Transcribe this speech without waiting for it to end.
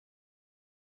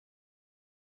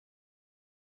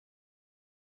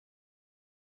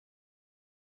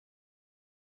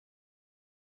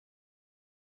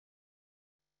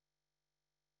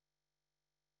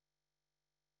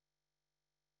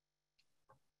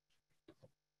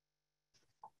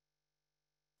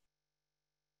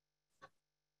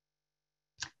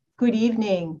Good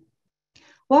evening.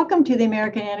 Welcome to the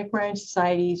American Antiquarian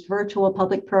Society's virtual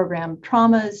public program,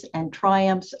 Traumas and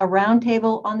Triumphs, a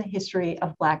roundtable on the history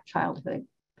of Black childhood.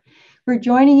 We're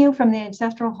joining you from the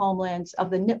ancestral homelands of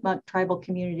the Nipmuc tribal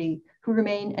community, who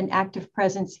remain an active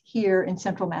presence here in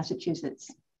central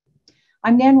Massachusetts.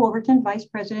 I'm Nan Wolverton, Vice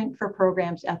President for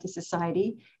Programs at the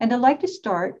Society, and I'd like to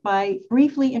start by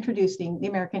briefly introducing the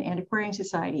American Antiquarian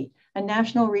Society, a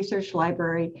national research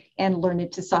library and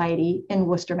learned society in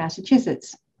Worcester,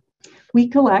 Massachusetts. We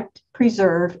collect,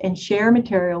 preserve, and share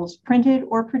materials printed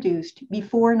or produced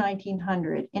before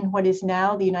 1900 in what is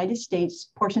now the United States,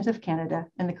 portions of Canada,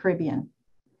 and the Caribbean.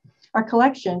 Our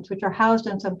collections, which are housed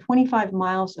on some 25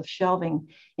 miles of shelving,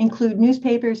 include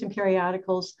newspapers and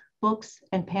periodicals, books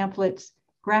and pamphlets,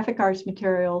 graphic arts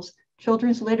materials,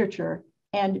 children's literature,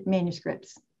 and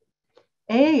manuscripts.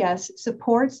 AAS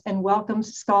supports and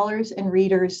welcomes scholars and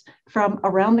readers from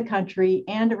around the country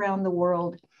and around the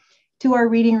world to our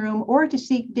reading room or to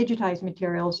seek digitized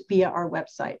materials via our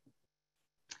website.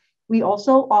 We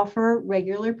also offer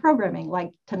regular programming like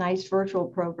tonight's virtual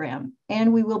program,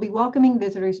 and we will be welcoming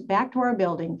visitors back to our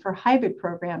building for hybrid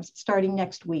programs starting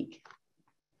next week.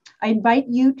 I invite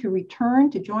you to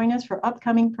return to join us for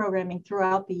upcoming programming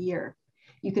throughout the year.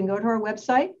 You can go to our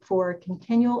website for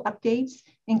continual updates,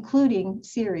 including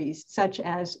series such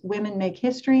as Women Make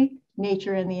History,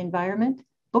 Nature and the Environment,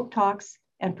 book talks,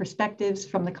 and perspectives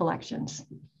from the collections.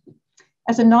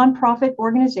 As a nonprofit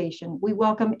organization, we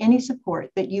welcome any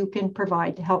support that you can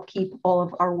provide to help keep all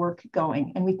of our work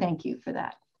going, and we thank you for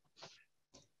that.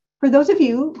 For those of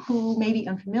you who may be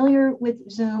unfamiliar with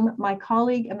Zoom, my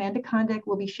colleague Amanda Kondek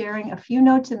will be sharing a few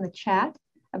notes in the chat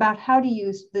about how to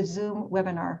use the Zoom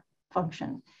webinar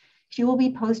function. She will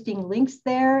be posting links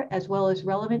there as well as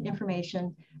relevant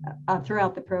information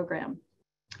throughout the program.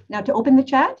 Now, to open the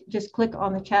chat, just click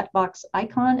on the chat box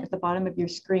icon at the bottom of your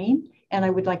screen. And I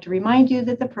would like to remind you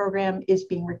that the program is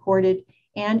being recorded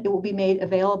and it will be made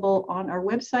available on our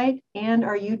website and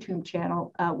our YouTube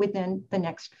channel within the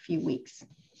next few weeks.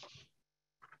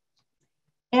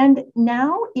 And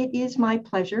now it is my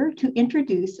pleasure to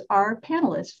introduce our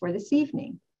panelists for this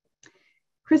evening.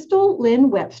 Crystal Lynn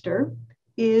Webster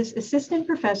is Assistant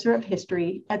Professor of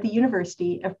History at the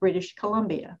University of British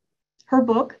Columbia. Her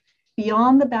book,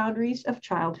 Beyond the Boundaries of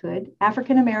Childhood,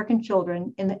 African American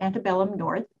Children in the Antebellum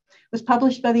North, was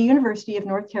published by the University of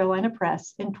North Carolina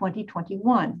Press in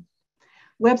 2021.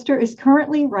 Webster is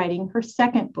currently writing her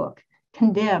second book,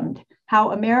 Condemned: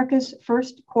 How America's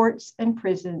First Courts and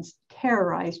Prisons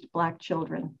Terrorized Black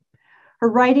Children. Her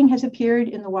writing has appeared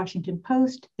in the Washington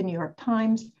Post, the New York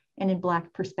Times, and in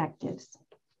Black Perspectives.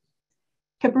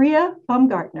 Kabria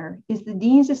Baumgartner is the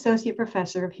Dean's Associate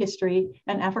Professor of History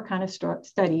and Africana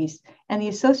Studies and the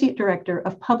Associate Director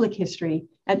of Public History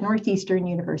at Northeastern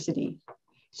University.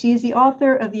 She is the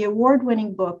author of the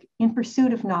award-winning book, In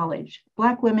Pursuit of Knowledge: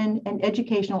 Black Women and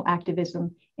Educational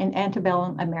Activism in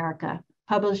Antebellum America,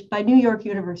 published by New York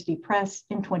University Press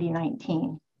in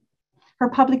 2019. Her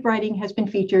public writing has been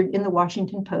featured in the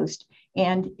Washington Post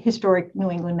and Historic New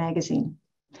England Magazine.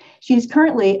 She is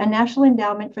currently a National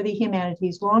Endowment for the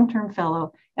Humanities long-term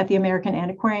fellow at the American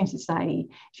Antiquarian Society.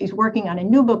 She's working on a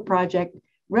new book project,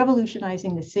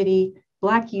 Revolutionizing the City,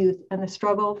 Black Youth and the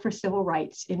Struggle for Civil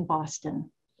Rights in Boston.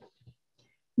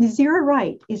 Nazera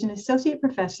Wright is an Associate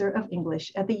Professor of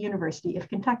English at the University of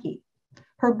Kentucky.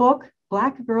 Her book,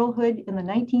 Black Girlhood in the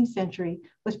 19th Century,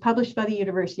 was published by the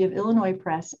University of Illinois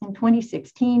Press in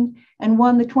 2016 and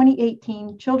won the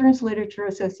 2018 Children's Literature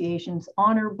Association's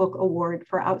Honor Book Award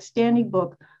for Outstanding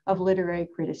Book of Literary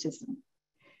Criticism.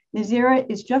 Nazera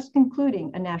is just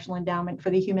concluding a National Endowment for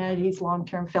the Humanities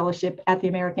Long-Term Fellowship at the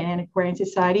American Antiquarian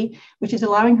Society, which is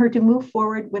allowing her to move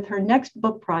forward with her next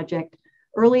book project,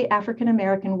 Early African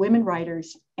American Women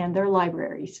Writers and Their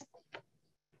Libraries.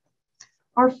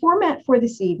 Our format for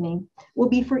this evening will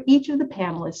be for each of the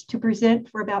panelists to present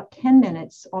for about 10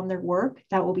 minutes on their work.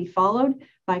 That will be followed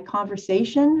by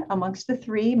conversation amongst the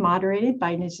three, moderated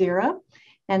by Nazera,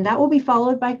 and that will be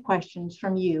followed by questions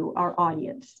from you, our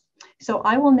audience. So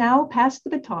I will now pass the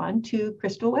baton to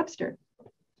Crystal Webster.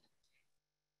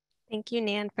 Thank you,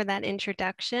 Nan, for that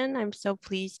introduction. I'm so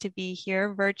pleased to be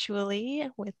here virtually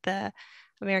with the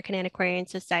American Antiquarian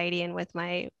Society and with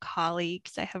my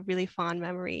colleagues. I have really fond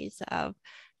memories of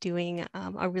doing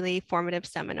a really formative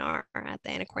seminar at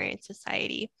the Antiquarian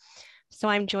Society. So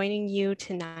I'm joining you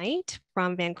tonight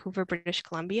from Vancouver, British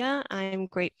Columbia. I'm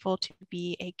grateful to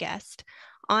be a guest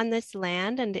on this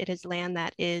land, and it is land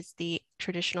that is the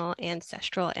traditional,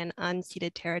 ancestral, and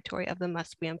unceded territory of the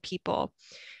Musqueam people.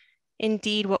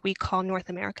 Indeed, what we call North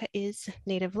America is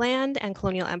native land, and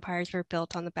colonial empires were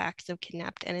built on the backs of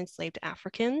kidnapped and enslaved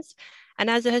Africans. And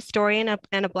as a historian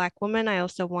and a Black woman, I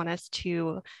also want us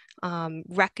to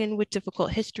reckon with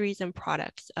difficult histories and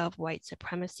products of white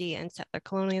supremacy and settler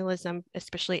colonialism,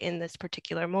 especially in this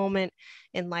particular moment,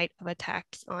 in light of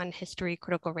attacks on history,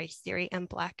 critical race theory, and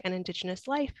Black and Indigenous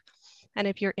life. And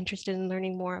if you're interested in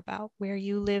learning more about where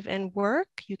you live and work,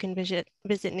 you can visit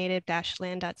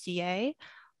native-land.ca,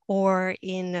 or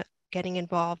in getting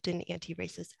involved in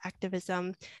anti-racist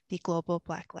activism, the Global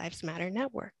Black Lives Matter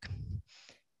Network.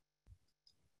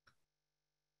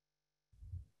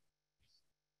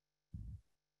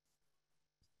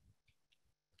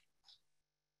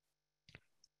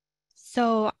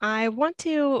 So I want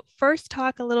to first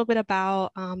talk a little bit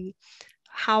about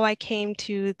how I came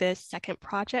to this second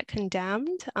project,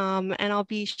 Condemned, and I'll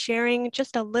be sharing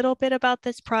just a little bit about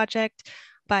this project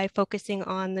by focusing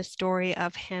on the story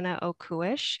of Hannah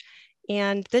Okuish.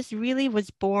 And this really was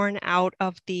born out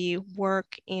of the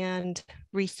work and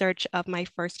research of my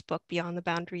first book, Beyond the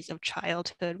Boundaries of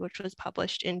Childhood, which was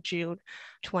published in June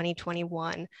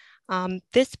 2021.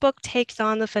 This book takes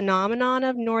on the phenomenon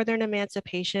of Northern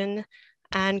emancipation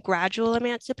and gradual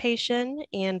emancipation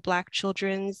and Black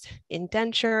children's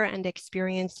indenture and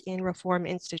experience in reform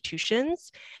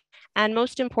institutions. And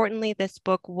most importantly, this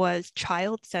book was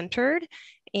child-centered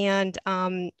and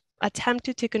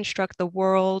attempted to construct the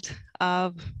world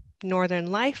of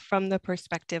Northern life from the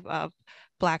perspective of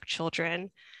Black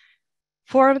children.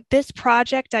 For this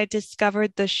project, I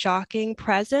discovered the shocking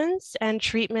presence and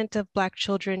treatment of Black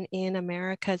children in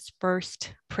America's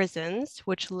first prisons,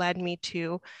 which led me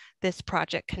to this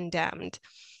project, Condemned.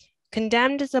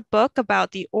 Condemned is a book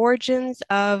about the origins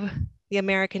of the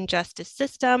American justice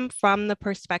system from the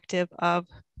perspective of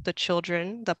the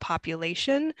children, the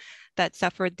population that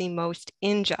suffered the most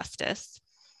injustice.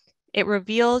 It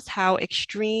reveals how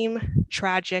extreme,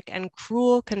 tragic, and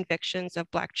cruel convictions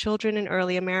of Black children in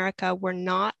early America were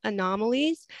not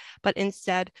anomalies, but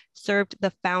instead served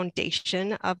the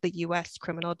foundation of the US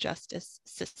criminal justice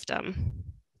system.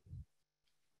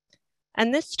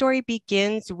 And this story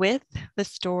begins with the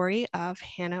story of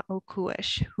Hannah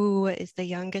Okuish, who is the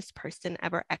youngest person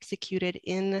ever executed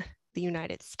in the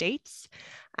United States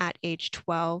at age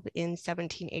 12 in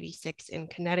 1786 in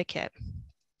Connecticut.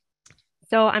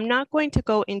 So I'm not going to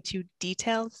go into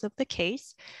details of the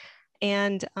case,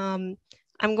 and I'm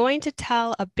going to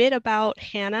tell a bit about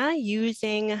Hannah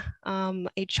using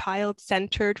a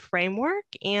child-centered framework,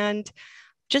 and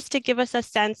just to give us a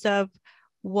sense of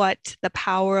what the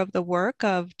power of the work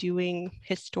of doing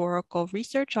historical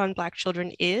research on Black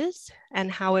children is,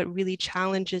 and how it really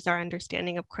challenges our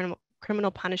understanding of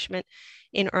criminal punishment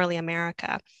in early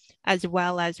America, as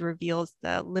well as reveals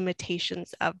the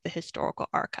limitations of the historical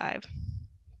archive.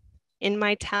 In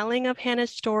my telling of Hannah's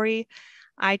story,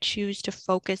 I choose to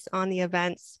focus on the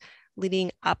events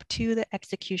leading up to the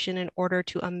execution in order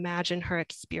to imagine her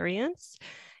experience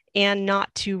and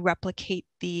not to replicate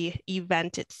the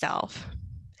event itself.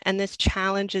 And this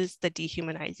challenges the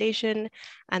dehumanization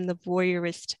and the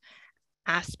voyeurist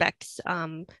aspects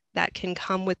that can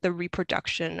come with the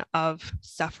reproduction of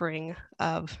suffering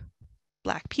of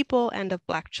Black people and of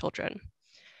Black children.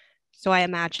 So I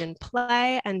imagine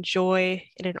play and joy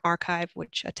in an archive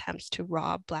which attempts to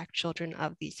rob Black children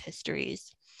of these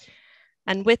histories.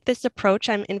 And with this approach,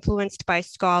 I'm influenced by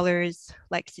scholars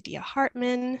like Saidiya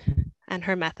Hartman and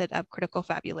her method of critical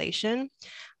fabulation,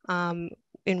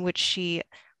 in which she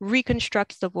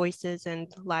reconstructs the voices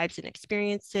and lives and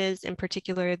experiences, in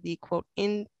particular the quote,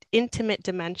 intimate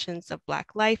dimensions of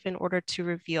Black life in order to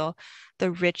reveal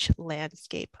the rich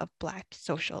landscape of Black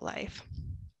social life.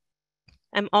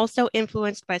 I'm also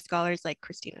influenced by scholars like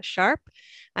Christina Sharp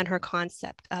and her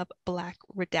concept of Black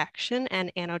redaction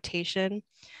and annotation,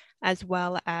 as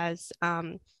well as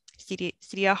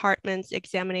Saidiya Hartman's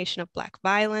examination of Black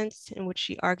violence, in which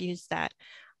she argues that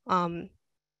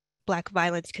Black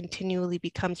violence continually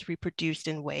becomes reproduced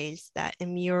in ways that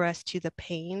immure us to the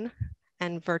pain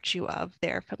and virtue of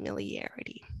their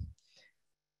familiarity.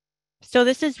 So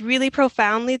this is really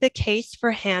profoundly the case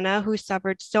for Hannah, who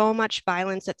suffered so much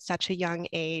violence at such a young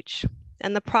age.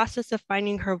 And the process of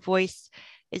finding her voice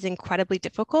is incredibly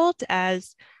difficult,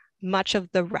 as much of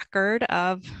the record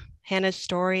of Hannah's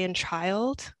story and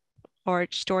trial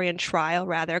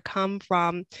rather, come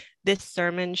from this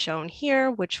sermon shown here,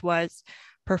 which was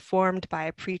performed by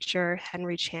a preacher,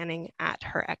 Henry Channing, at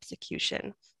her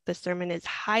execution. The sermon is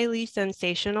highly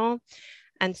sensational,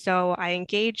 and so I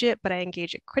engage it, but I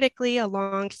engage it critically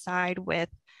alongside with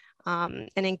an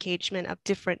engagement of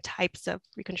different types of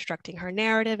reconstructing her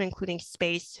narrative, including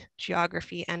space,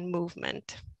 geography, and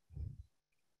movement.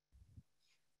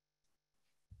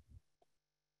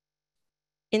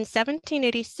 In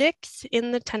 1786,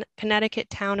 in the Connecticut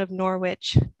town of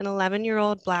Norwich, an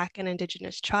 11-year-old Black and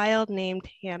Indigenous child named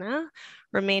Hannah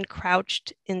remained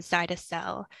crouched inside a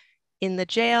cell in the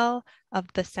jail of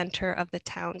the center of the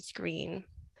town's green.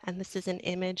 And this is an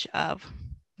image of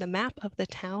the map of the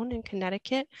town in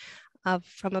Connecticut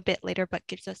from a bit later, but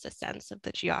gives us a sense of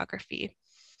the geography.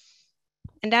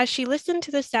 And as she listened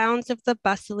to the sounds of the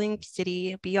bustling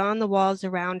city beyond the walls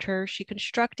around her, she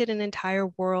constructed an entire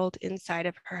world inside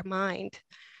of her mind.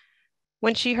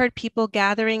 When she heard people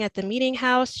gathering at the meeting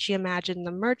house, she imagined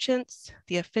the merchants,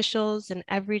 the officials, and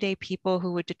everyday people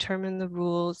who would determine the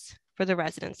rules for the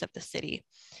residents of the city,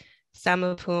 some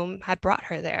of whom had brought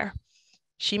her there.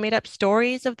 She made up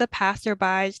stories of the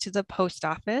passerbys to the post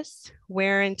office,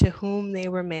 where and to whom they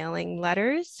were mailing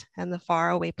letters, and the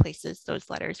faraway places those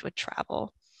letters would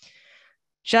travel.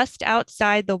 Just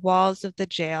outside the walls of the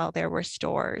jail, there were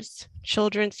stores,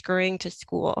 children scurrying to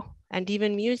school, and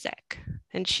even music.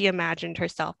 And she imagined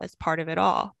herself as part of it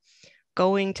all,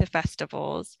 going to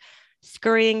festivals,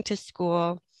 scurrying to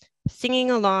school,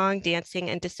 singing along, dancing,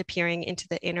 and disappearing into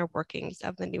the inner workings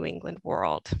of the New England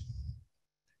world.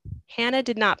 Hannah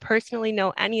did not personally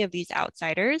know any of these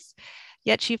outsiders,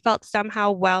 yet she felt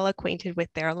somehow well acquainted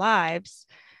with their lives.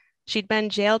 She'd been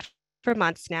jailed for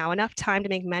months now, enough time to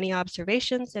make many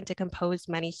observations and to compose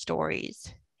many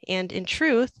stories. And in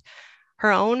truth,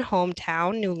 her own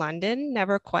hometown, New London,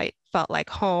 never quite felt like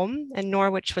home, and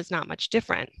Norwich was not much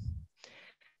different.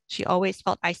 She always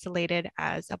felt isolated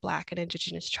as a Black and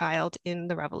Indigenous child in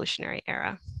the Revolutionary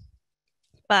era.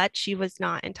 But she was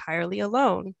not entirely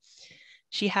alone.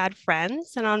 She had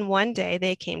friends, and on one day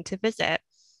they came to visit.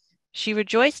 She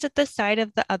rejoiced at the sight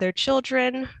of the other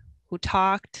children who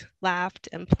talked, laughed,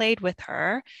 and played with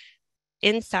her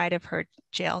inside of her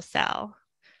jail cell.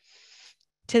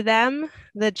 To them,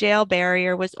 the jail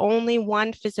barrier was only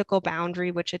one physical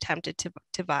boundary which attempted to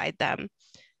divide them.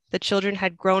 The children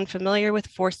had grown familiar with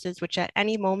forces which at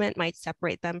any moment might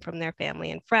separate them from their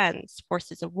family and friends,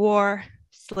 forces of war,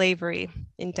 slavery,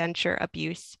 indenture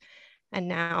abuse, and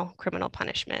now criminal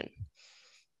punishment.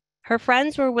 Her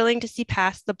friends were willing to see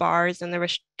past the bars and the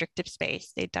restrictive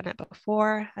space. They'd done it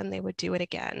before, and they would do it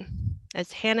again.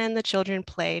 As Hannah and the children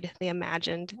played, they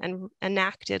imagined and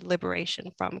enacted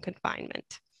liberation from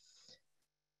confinement.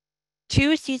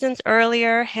 2 seasons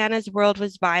earlier, Hannah's world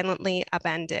was violently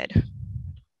upended.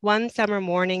 One summer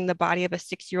morning, the body of a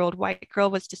 6-year-old white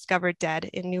girl was discovered dead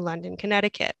in New London,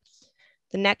 Connecticut.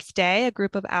 The next day, a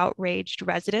group of outraged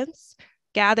residents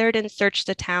gathered and searched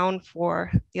the town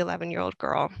for the 11-year-old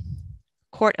girl.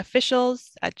 Court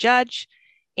officials, a judge,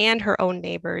 and her own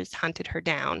neighbors hunted her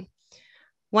down.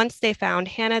 Once they found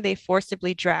Hannah, they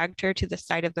forcibly dragged her to the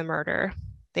site of the murder.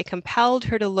 They compelled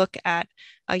her to look at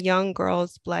a young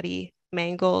girl's bloody,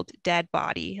 mangled, dead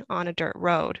body on a dirt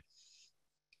road.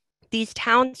 These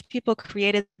townspeople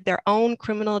created their own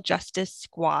criminal justice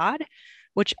squad,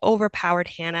 which overpowered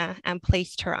Hannah and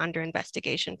placed her under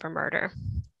investigation for murder.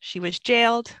 She was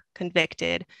jailed,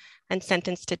 convicted, and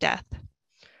sentenced to death.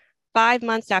 5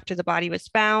 months after the body was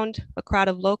found, a crowd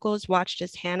of locals watched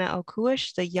as Hannah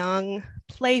Okuish, the young,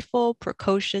 playful,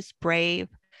 precocious, brave,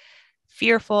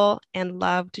 fearful, and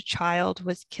loved child,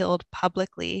 was killed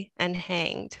publicly and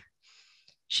hanged.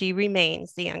 She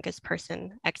remains the youngest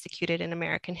person executed in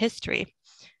American history,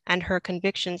 and her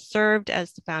conviction served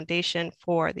as the foundation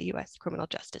for the U.S. criminal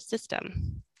justice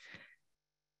system.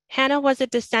 Hannah was a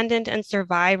descendant and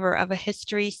survivor of a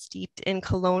history steeped in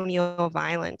colonial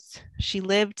violence. She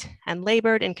lived and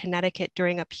labored in Connecticut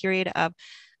during a period of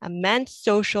immense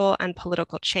social and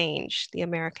political change, the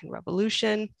American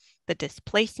Revolution, the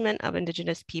displacement of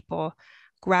Indigenous people,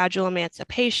 gradual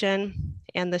emancipation,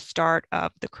 and the start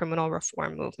of the criminal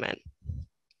reform movement.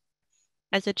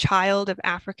 As a child of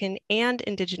African and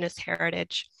Indigenous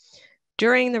heritage,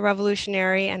 during the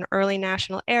Revolutionary and early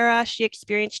national era, she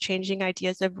experienced changing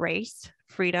ideas of race,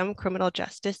 freedom, criminal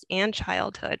justice, and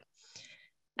childhood.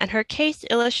 And her case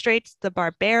illustrates the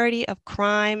barbarity of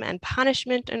crime and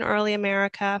punishment in early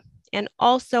America, and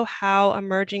also how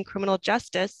emerging criminal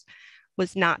justice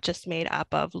was not just made up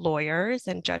of lawyers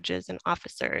and judges and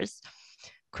officers.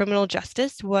 Criminal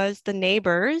justice was the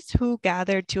neighbors who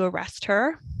gathered to arrest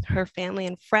her, her family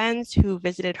and friends who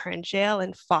visited her in jail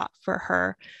and fought for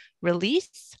her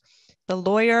release, the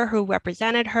lawyer who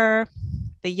represented her,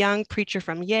 the young preacher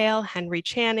from Yale, Henry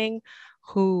Channing,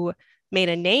 who made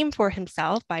a name for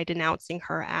himself by denouncing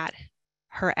her at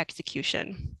her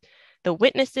execution, the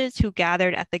witnesses who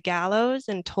gathered at the gallows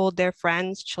and told their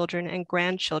friends, children, and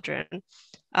grandchildren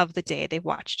of the day they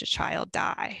watched a child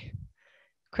die.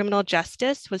 Criminal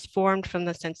justice was formed from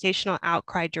the sensational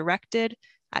outcry directed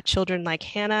at children like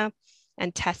Hannah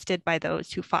and tested by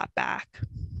those who fought back.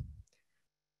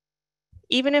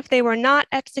 Even if they were not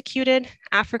executed,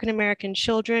 African-American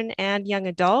children and young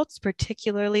adults,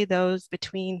 particularly those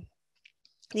between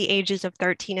the ages of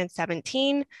 13 and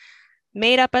 17,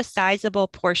 made up a sizable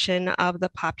portion of the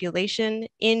population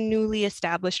in newly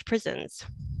established prisons.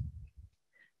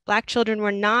 Black children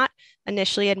were not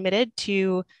initially admitted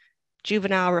to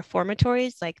juvenile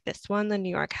reformatories like this one, the New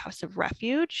York House of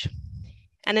Refuge,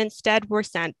 and instead were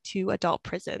sent to adult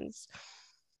prisons.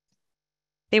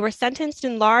 They were sentenced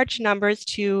in large numbers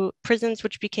to prisons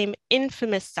which became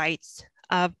infamous sites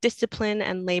of discipline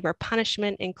and labor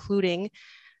punishment, including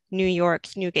New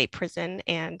York's Newgate Prison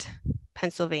and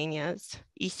Pennsylvania's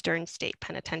Eastern State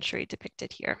Penitentiary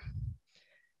depicted here.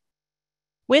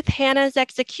 With Hannah's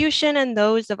execution and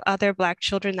those of other Black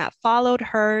children that followed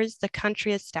hers, the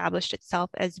country established itself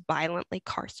as violently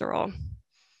carceral.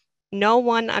 No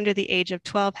one under the age of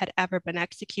 12 had ever been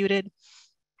executed,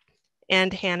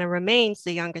 and Hannah remains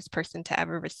the youngest person to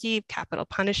ever receive capital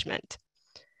punishment.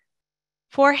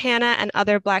 For Hannah and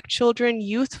other Black children,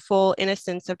 youthful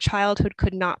innocence of childhood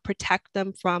could not protect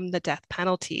them from the death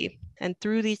penalty. And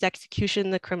through these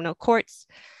executions, the criminal courts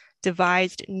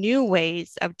devised new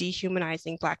ways of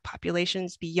dehumanizing Black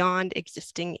populations beyond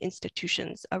existing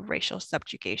institutions of racial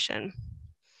subjugation.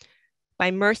 By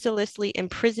mercilessly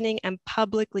imprisoning and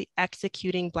publicly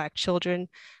executing Black children,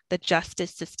 the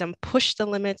justice system pushed the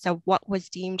limits of what was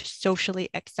deemed socially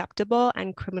acceptable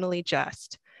and criminally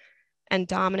just. And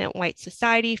dominant white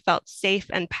society felt safe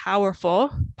and powerful,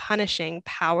 punishing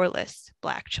powerless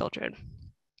Black children.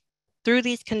 Through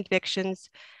these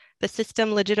convictions, the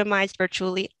system legitimized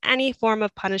virtually any form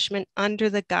of punishment under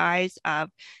the guise of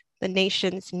the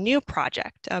nation's new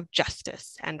project of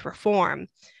justice and reform.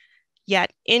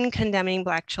 Yet, in condemning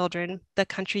Black children, the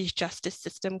country's justice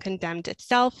system condemned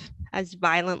itself as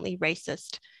violently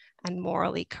racist and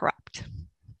morally corrupt.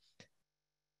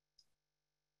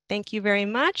 Thank you very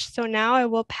much. So now I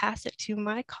will pass it to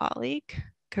my colleague,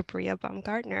 Kabria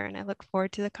Baumgartner, and I look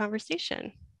forward to the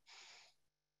conversation.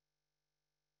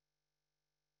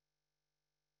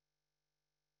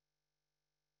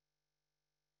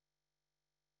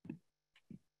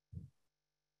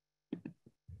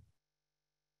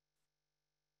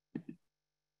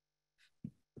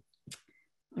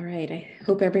 All right, I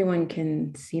hope everyone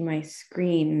can see my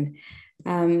screen.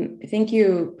 Thank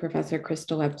you, Professor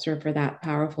Crystal Webster, for that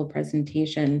powerful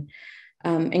presentation.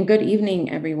 And good evening,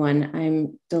 everyone.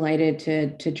 I'm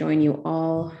delighted to join you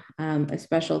all. A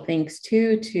special thanks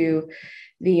to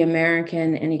the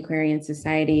American Antiquarian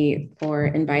Society for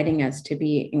inviting us to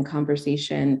be in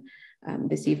conversation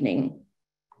this evening.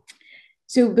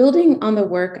 So building on the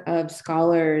work of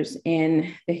scholars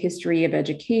in the history of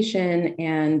education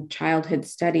and childhood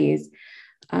studies,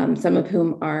 some of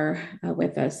whom are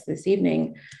with us this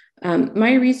evening,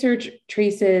 my research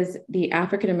traces the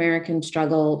African-American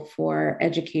struggle for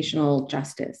educational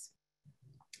justice.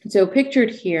 So pictured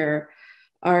here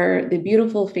are the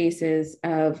beautiful faces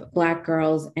of Black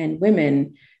girls and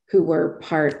women who were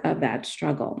part of that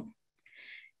struggle.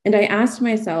 And I asked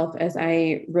myself as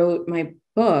I wrote my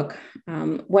book,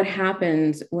 what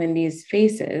happens when these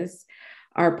faces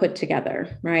are put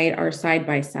together, right, are side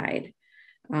by side?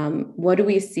 What do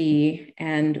we see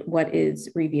and what is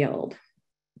revealed?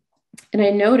 And I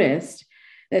noticed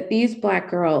that these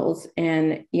Black girls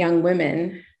and young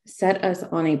women set us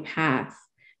on a path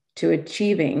to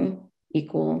achieving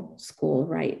equal school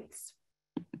rights.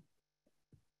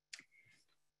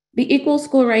 The equal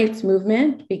school rights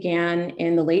movement began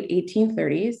in the late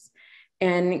 1830s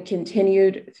and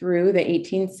continued through the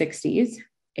 1860s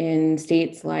in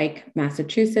states like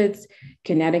Massachusetts,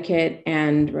 Connecticut,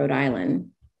 and Rhode Island.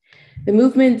 The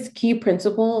movement's key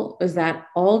principle was that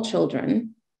all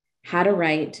children had a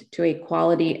right to a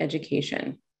quality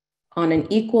education on an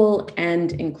equal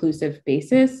and inclusive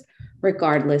basis,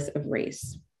 regardless of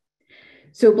race.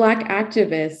 So Black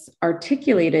activists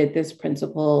articulated this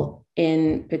principle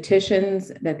in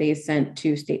petitions that they sent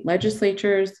to state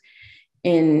legislatures,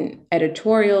 in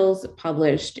editorials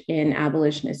published in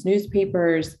abolitionist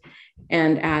newspapers,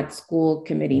 and at school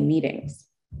committee meetings.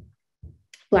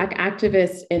 Black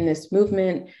activists in this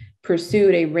movement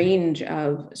pursued a range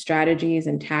of strategies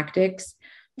and tactics,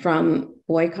 from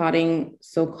boycotting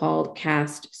so-called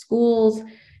caste schools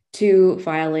to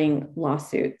filing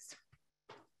lawsuits.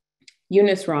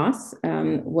 Eunice Ross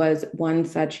was one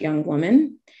such young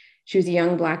woman. She was a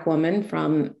young Black woman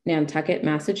from Nantucket,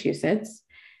 Massachusetts,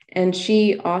 and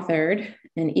she authored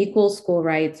an equal school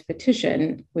rights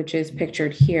petition, which is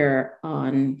pictured here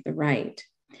on the right.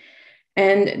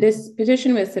 And this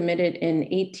petition was submitted in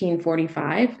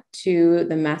 1845 to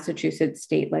the Massachusetts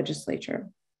state legislature.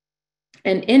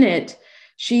 And in it,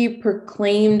 she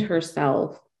proclaimed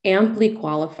herself amply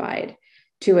qualified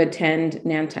to attend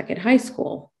Nantucket High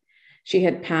School. She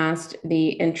had passed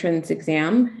the entrance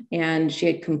exam and she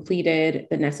had completed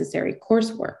the necessary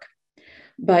coursework,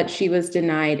 but she was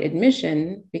denied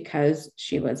admission because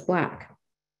she was Black.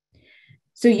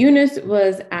 So Eunice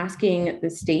was asking the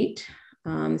state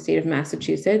of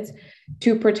Massachusetts,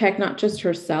 to protect not just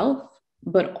herself,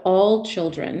 but all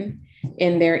children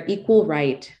in their equal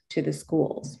right to the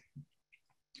schools.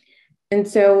 And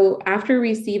so after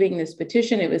receiving this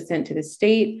petition, it was sent to the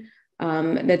state.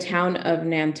 The town of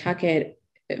Nantucket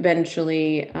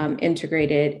eventually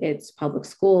integrated its public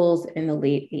schools in the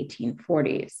late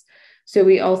 1840s. So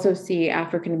we also see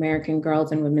African-American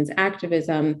girls and women's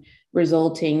activism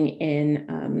resulting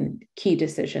in key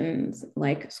decisions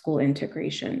like school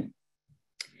integration.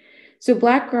 So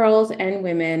Black girls and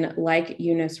women like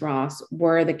Eunice Ross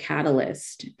were the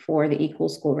catalyst for the equal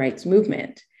school rights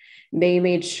movement. They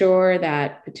made sure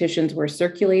that petitions were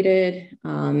circulated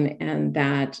and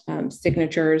that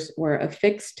signatures were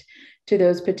affixed to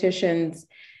those petitions.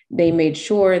 They made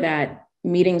sure that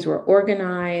meetings were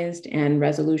organized and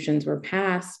resolutions were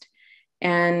passed.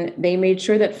 And they made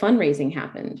sure that fundraising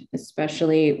happened,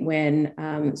 especially when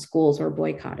schools were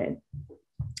boycotted.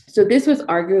 So this was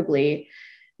arguably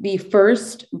the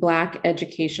first Black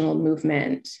educational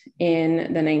movement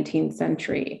in the 19th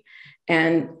century.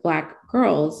 And Black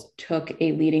girls took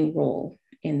a leading role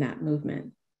in that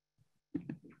movement.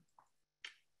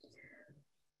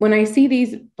 When I see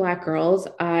these Black girls,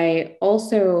 I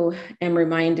also am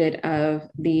reminded of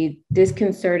the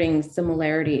disconcerting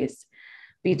similarities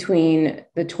between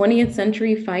the 20th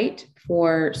century fight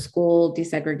for school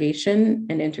desegregation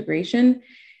and integration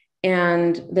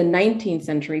and the 19th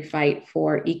century fight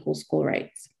for equal school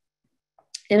rights.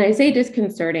 And I say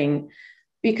disconcerting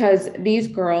because these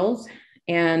girls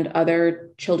and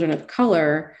other children of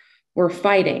color were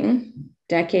fighting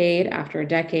decade after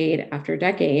decade after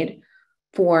decade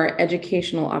for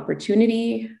educational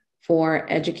opportunity, for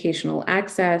educational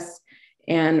access,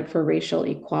 and for racial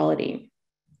equality.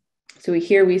 So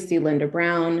here we see Linda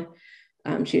Brown.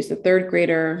 She's the third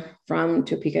grader from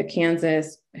Topeka,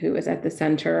 Kansas, who was at the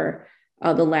center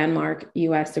of the landmark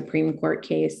US Supreme Court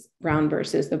case, Brown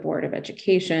versus the Board of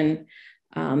Education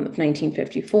of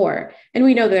 1954. And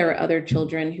we know there are other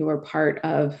children who were part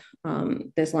of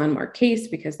this landmark case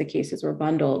because the cases were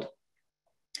bundled.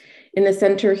 In the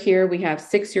center here, we have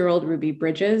 6-year-old Ruby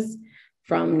Bridges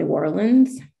from New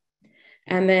Orleans.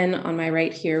 And then on my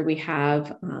right here, we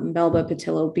have Melba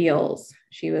Patillo Beals.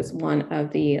 She was one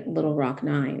of the Little Rock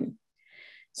Nine.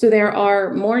 So there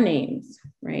are more names,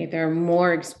 right? There are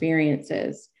more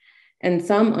experiences. And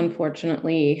some,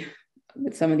 unfortunately,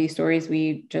 with some of these stories,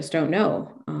 we just don't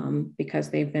know because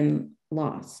they've been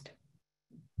lost.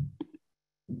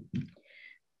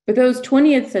 But those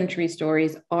 20th century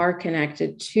stories are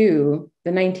connected to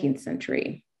the 19th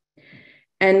century.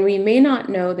 And we may not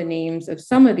know the names of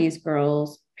some of these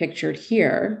girls pictured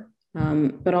here,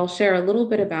 but I'll share a little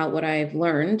bit about what I've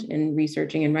learned in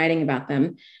researching and writing about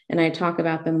them. And I talk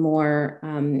about them more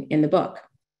in the book.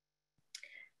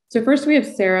 So first we have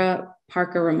Sarah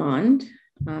Parker Ramond.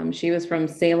 She was from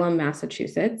Salem,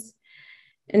 Massachusetts.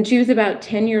 And she was about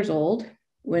 10 years old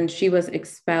when she was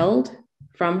expelled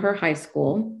from her high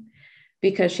school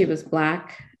because she was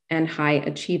Black and high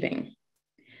achieving.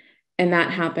 And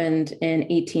that happened in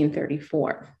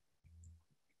 1834.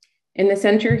 In the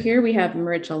center here, we have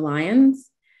Maricha Lyons,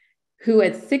 who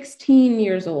at 16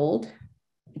 years old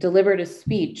delivered a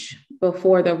speech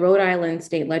before the Rhode Island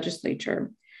state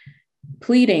legislature,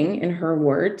 pleading, in her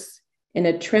words, in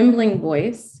a trembling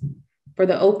voice for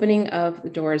the opening of the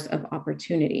doors of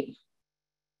opportunity.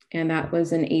 And that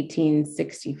was in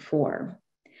 1864.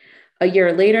 A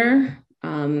year later,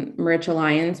 Maricha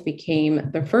Lyons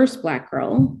became the first Black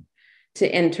girl to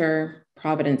enter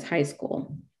Providence High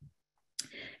School.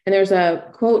 And there's a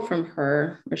quote from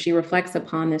her where she reflects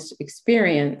upon this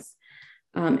experience.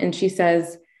 And she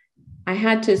says, "I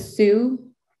had to sue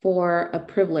for a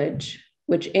privilege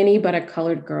which any but a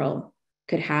colored girl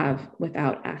could have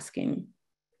without asking."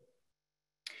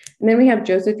 And then we have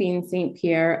Josephine St.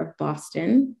 Pierre of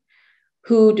Boston,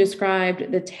 who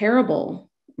described the terrible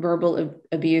verbal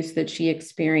abuse that she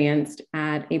experienced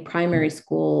at a primary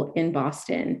school in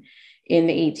Boston in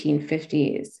the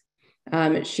 1850s.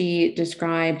 She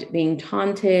described being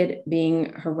taunted,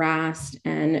 being harassed,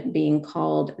 and being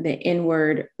called the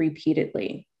N-word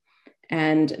repeatedly.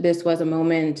 And this was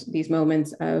these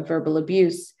moments of verbal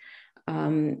abuse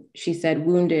she said,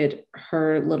 wounded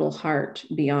her little heart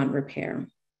beyond repair.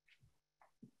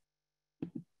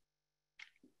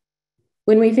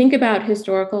 When we think about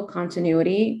historical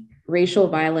continuity, racial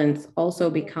violence also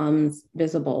becomes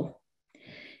visible.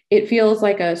 It feels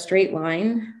like a straight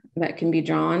line that can be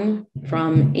drawn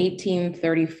from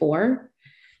 1834,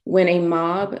 when a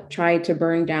mob tried to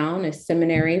burn down a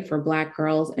seminary for Black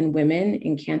girls and women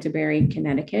in Canterbury,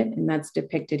 Connecticut, and that's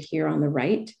depicted here on the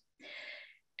right.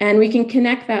 And we can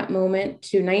connect that moment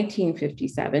to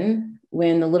 1957,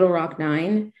 when the Little Rock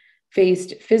Nine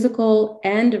faced physical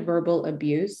and verbal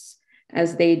abuse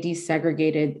as they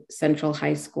desegregated Central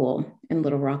High School in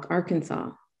Little Rock,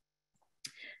 Arkansas.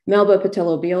 Melba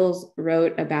Pattillo-Beals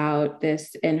wrote about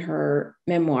this in her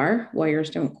memoir,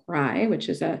 Warriors Don't Cry, which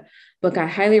is a book I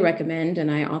highly recommend and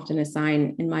I often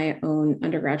assign in my own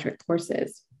undergraduate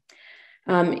courses.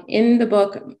 In the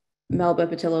book, Melba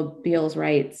Pattillo-Beals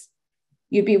writes,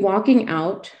 "You'd be walking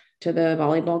out to the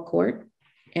volleyball court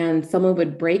and someone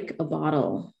would break a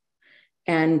bottle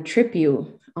and trip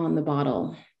you on the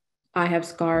bottle. I have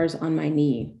scars on my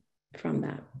knee from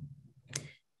that."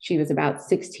 She was about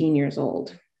 16 years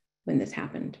old when this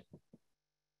happened.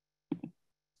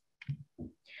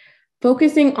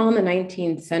 Focusing on the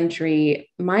 19th century,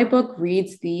 my book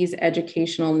reads these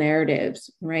educational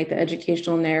narratives, right? The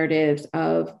educational narratives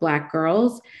of Black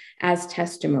girls as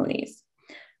testimonies,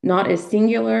 not as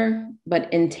singular,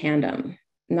 but in tandem,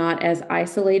 not as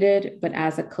isolated, but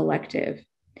as a collective.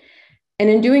 And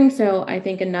in doing so, I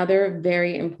think another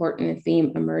very important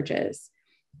theme emerges,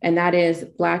 and that is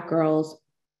Black girls'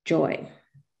 joy.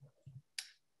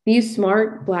 These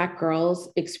smart Black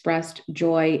girls expressed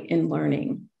joy in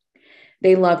learning.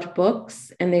 They loved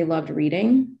books and they loved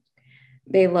reading.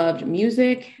 They loved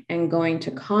music and going to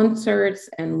concerts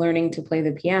and learning to play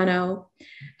the piano.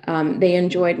 They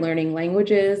enjoyed learning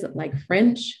languages like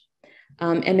French.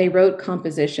 And they wrote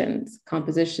compositions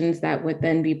that would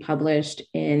then be published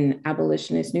in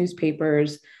abolitionist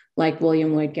newspapers like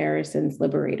William Lloyd Garrison's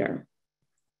Liberator.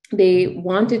 They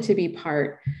wanted to be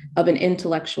part of an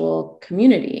intellectual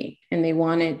community and they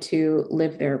wanted to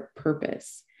live their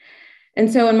purpose.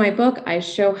 And so in my book, I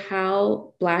show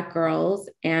how Black girls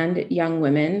and young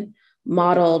women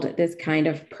modeled this kind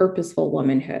of purposeful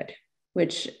womanhood,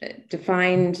 which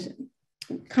defined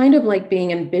kind of like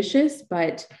being ambitious,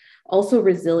 but also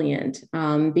resilient,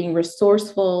 being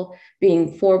resourceful,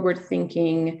 being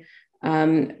forward-thinking,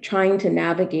 trying to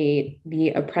navigate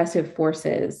the oppressive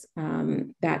forces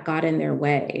that got in their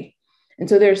way. And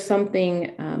so there's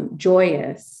something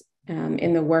joyous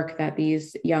in the work that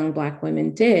these young Black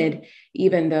women did,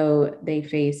 even though they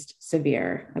faced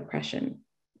severe oppression.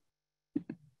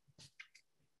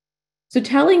 So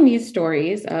telling these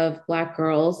stories of Black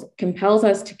girls compels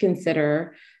us to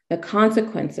consider the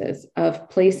consequences of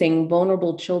placing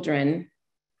vulnerable children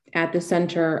at the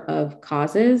center of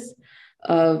causes,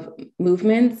 of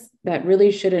movements that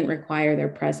really shouldn't require their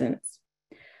presence.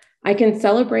 I can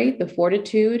celebrate the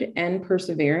fortitude and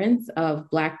perseverance of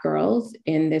Black girls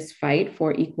in this fight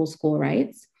for equal school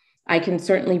rights. I can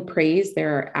certainly praise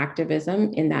their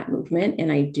activism in that movement,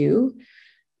 and I do.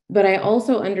 But I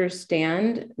also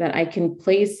understand that I can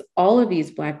place all of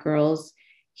these Black girls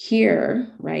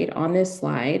here, right, on this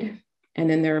slide. And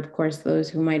then there are, of course, those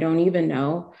whom I don't even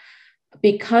know,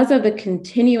 because of the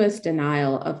continuous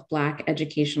denial of Black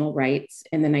educational rights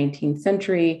in the 19th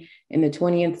century, in the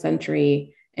 20th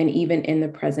century, and even in the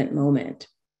present moment.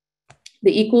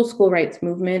 The equal school rights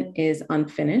movement is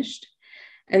unfinished.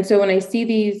 And so when I see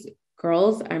these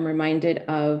girls, I'm reminded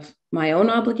of my own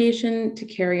obligation to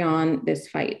carry on this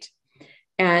fight.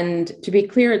 And to be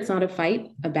clear, it's not a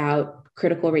fight about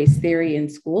critical race theory in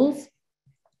schools.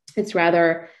 It's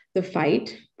rather the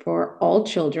fight for all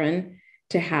children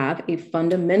to have a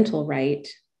fundamental right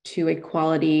to a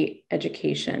quality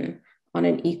education on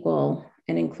an equal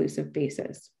and inclusive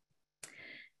basis.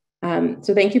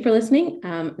 So thank you for listening.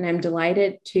 And I'm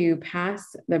delighted to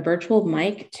pass the virtual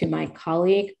mic to my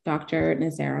colleague, Dr.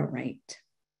 Nazera Wright.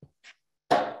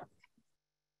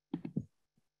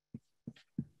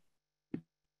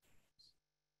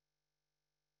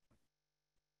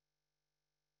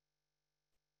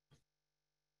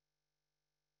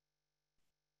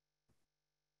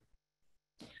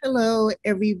 Hello,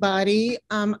 everybody.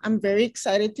 I'm very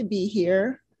excited to be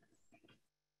here.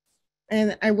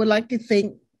 And I would like to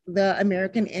thank the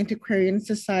American Antiquarian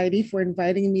Society for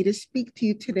inviting me to speak to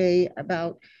you today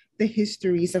about the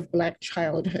histories of Black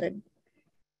childhood.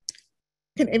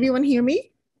 Can everyone hear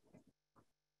me?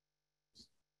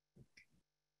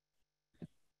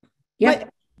 Yeah.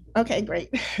 Okay, great.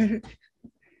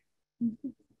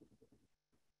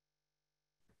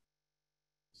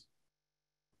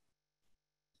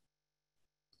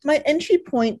 My entry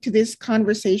point to this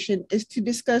conversation is to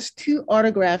discuss two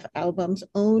autograph albums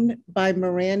owned by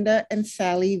Miranda and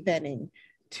Sally Venning,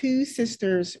 two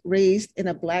sisters raised in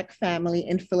a Black family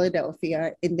in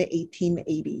Philadelphia in the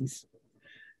 1880s.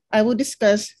 I will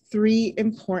discuss three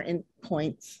important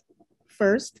points.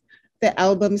 First, the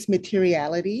album's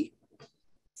materiality.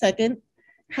 Second,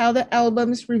 how the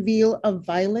albums reveal a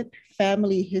violent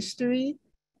family history.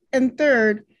 And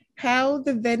third, how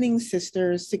the Venning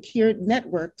sisters secured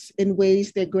networks in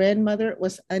ways their grandmother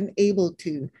was unable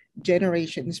to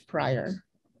generations prior.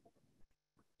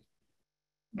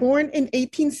 Born in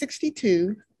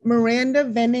 1862, Miranda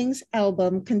Venning's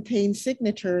album contains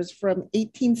signatures from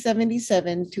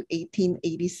 1877 to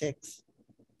 1886.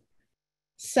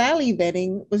 Sally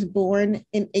Venning was born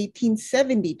in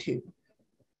 1872.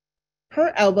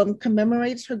 Her album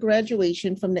commemorates her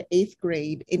graduation from the 8th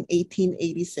grade in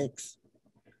 1886.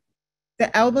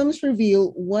 The albums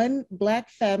reveal one Black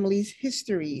family's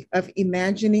history of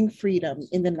imagining freedom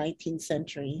in the 19th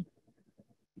century.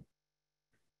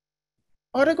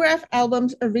 Autograph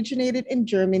albums originated in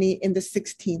Germany in the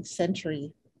 16th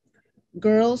century.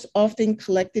 Girls often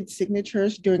collected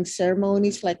signatures during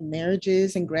ceremonies like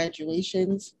marriages and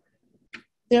graduations.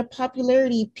 Their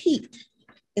popularity peaked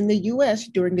in the US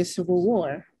during the Civil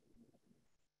War.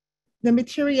 The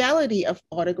materiality of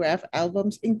autograph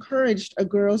albums encouraged a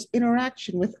girl's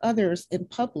interaction with others in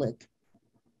public.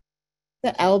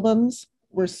 The albums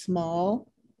were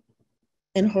small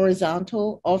and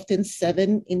horizontal, often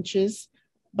 7 inches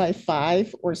by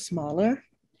 5 or smaller.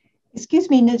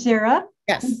 Excuse me, Nazera.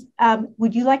 Yes.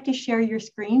 Would you like to share your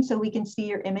screen so we can see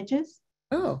your images?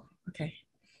 Oh, okay.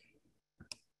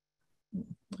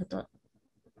 I thought.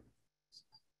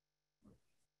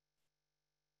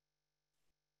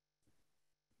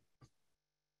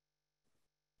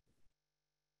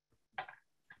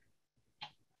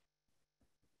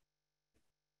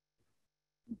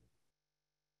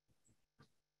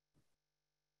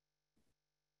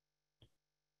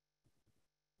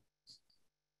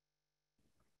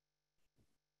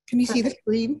 Can you see the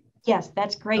screen? Yes,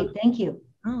 that's great. Thank you.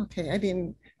 Oh, okay. I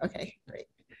didn't. Okay, great.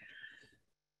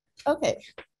 Okay.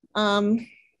 The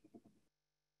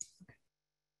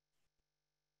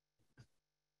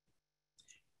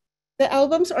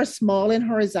albums are small and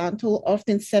horizontal,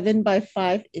 often 7 by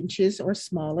 5 inches or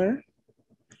smaller.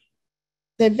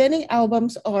 The Venning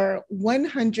albums are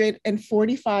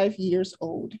 145 years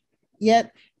old,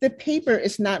 yet the paper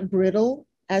is not brittle,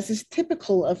 as is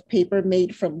typical of paper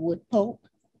made from wood pulp.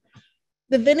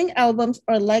 The Venning albums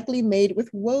are likely made with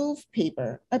wove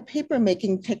paper, a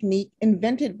paper-making technique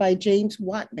invented by James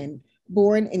Watman,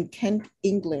 born in Kent,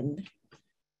 England.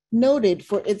 Noted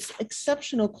for its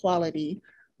exceptional quality,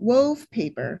 wove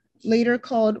paper, later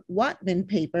called Watman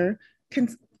paper,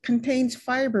 contains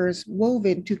fibers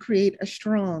woven to create a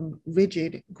strong,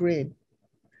 rigid grid.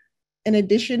 An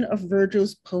edition of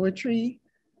Virgil's poetry,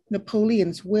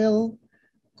 Napoleon's will,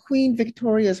 Queen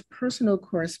Victoria's personal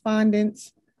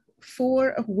correspondence,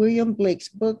 4 of William Blake's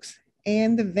books,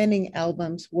 and the Venning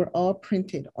albums were all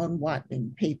printed on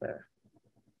Watman paper.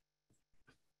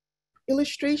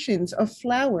 Illustrations of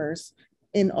flowers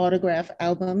in autograph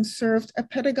albums served a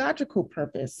pedagogical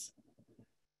purpose.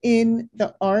 In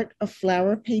The Art of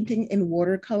Flower Painting in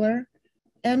Watercolor,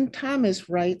 M. Thomas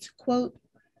writes, quote,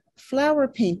 "Flower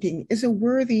painting is a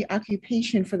worthy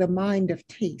occupation for the mind of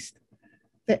taste.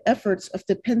 The efforts of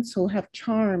the pencil have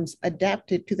charms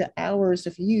adapted to the hours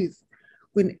of youth,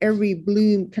 when every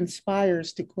bloom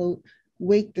conspires to, quote,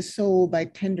 wake the soul by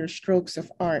tender strokes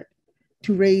of art,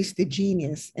 to raise the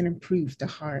genius and improve the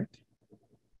heart."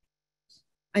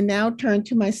 I now turn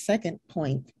to my second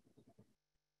point.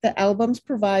 The albums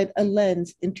provide a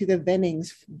lens into the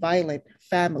Vennings' violent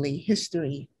family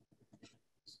history.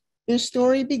 Their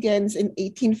story begins in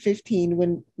 1815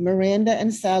 when Miranda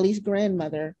and Sally's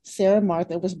grandmother, Sarah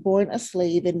Martha, was born a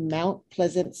slave in Mount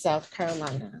Pleasant, South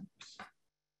Carolina.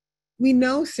 We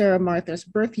know Sarah Martha's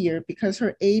birth year because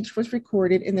her age was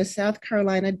recorded in the South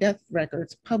Carolina death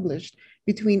records published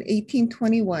between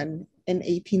 1821 and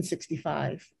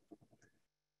 1865.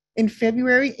 In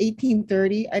February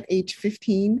 1830, at age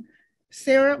 15,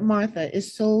 Sarah Martha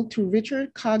is sold to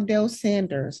Richard Cogdell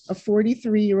Sanders, a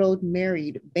 43-year-old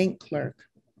married bank clerk.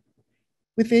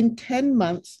 Within 10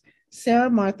 months, Sarah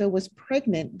Martha was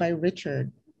pregnant by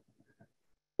Richard.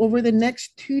 Over the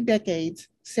next 2 decades,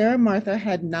 Sarah Martha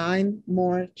had 9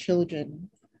 more children.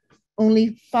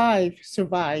 Only 5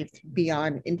 survived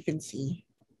beyond infancy.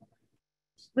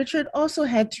 Richard also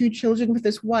had 2 children with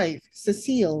his wife,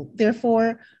 Cecile.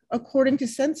 Therefore, according to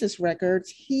census records,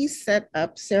 he set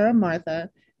up Sarah Martha,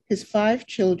 his 5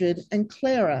 children, and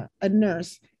Clara, a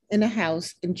nurse, in a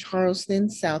house in Charleston,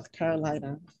 South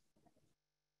Carolina.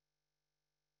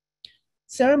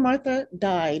 Sarah Martha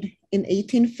died in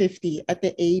 1850 at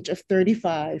the age of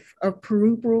 35 of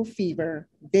puerperal fever,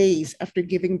 days after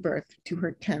giving birth to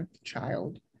her 10th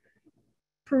child.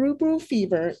 Puerperal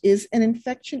fever is an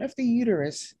infection of the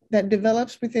uterus that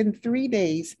develops within 3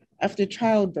 days after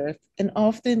childbirth and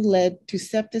often led to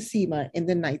septicemia in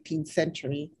the 19th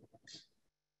century.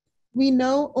 We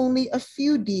know only a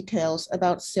few details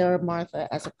about Sarah Martha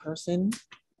as a person.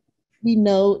 We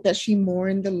know that she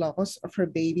mourned the loss of her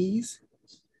babies.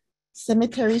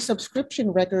 Cemetery subscription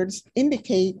records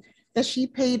indicate that she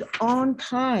paid on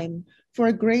time for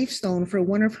a gravestone for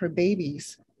one of her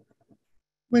babies.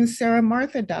 When Sarah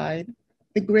Martha died,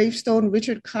 the gravestone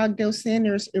Richard Cogdell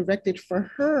Sanders erected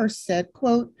for her said,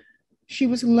 quote, "She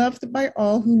was loved by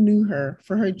all who knew her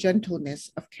for her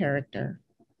gentleness of character."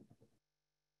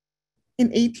 In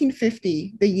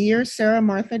 1850, the year Sarah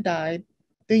Martha died,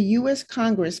 the US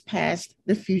Congress passed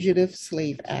the Fugitive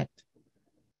Slave Act.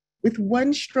 With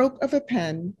one stroke of a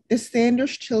pen, the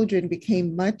Sanders children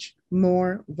became much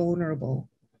more vulnerable.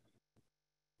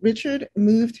 Richard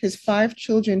moved his 5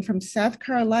 children from South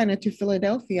Carolina to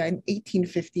Philadelphia in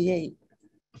 1858.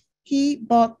 He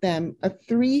bought them a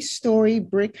 3-story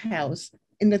brick house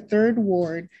in the 3rd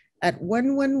Ward at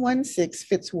 1116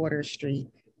 Fitzwater Street.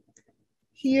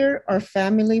 Here are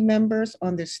family members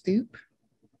on the stoop.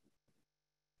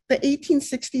 The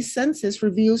 1860 census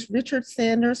reveals Richard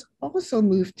Sanders also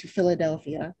moved to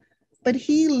Philadelphia, but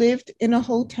he lived in a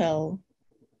hotel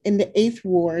in the 8th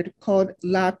Ward called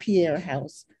La Pierre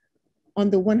House on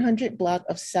the 100 block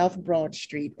of South Broad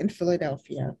Street in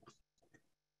Philadelphia.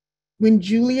 When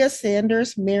Julia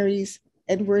Sanders marries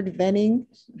Edward Venning,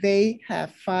 they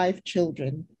have 5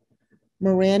 children.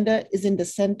 Miranda is in the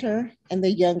center and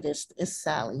the youngest is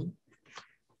Sally.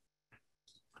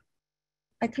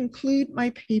 I conclude my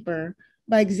paper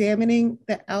by examining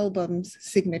the album's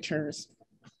signatures.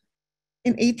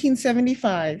 In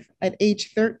 1875, at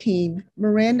age 13,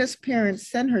 Miranda's parents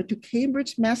sent her to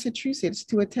Cambridge, Massachusetts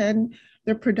to attend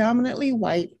the predominantly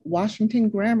white Washington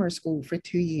Grammar School for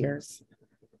 2 years.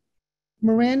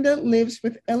 Miranda lives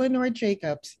with Eleanor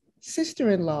Jacobs,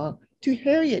 sister-in-law to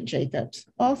Harriet Jacobs,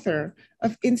 author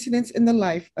of Incidents in the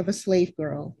Life of a Slave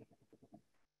Girl.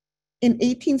 In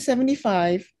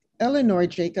 1875, Eleanor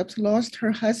Jacobs lost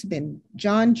her husband,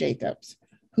 John Jacobs,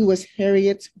 who was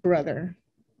Harriet's brother.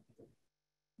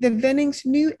 The Vennings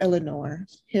knew Eleanor,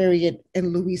 Harriet,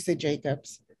 and Louisa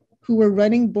Jacobs, who were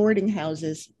running boarding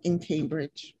houses in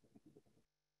Cambridge.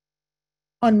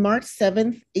 On March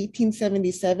 7th,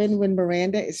 1877, when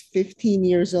Miranda is 15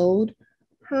 years old,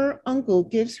 her uncle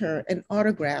gives her an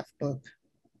autograph book.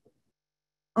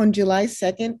 On July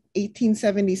 2nd,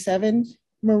 1877,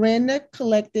 Miranda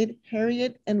collected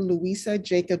Harriet and Louisa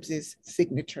Jacobs'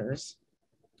 signatures.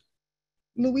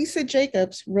 Louisa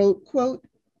Jacobs wrote, quote,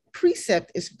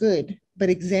 "Precept is good,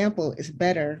 but example is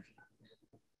better."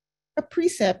 A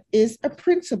precept is a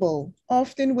principle,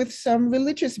 often with some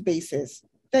religious basis,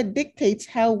 that dictates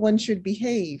how one should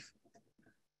behave.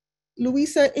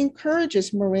 Louisa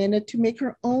encourages Miranda to make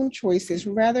her own choices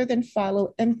rather than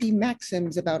follow empty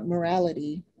maxims about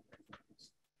morality.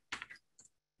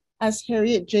 As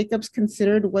Harriet Jacobs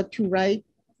considered what to write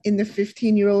in the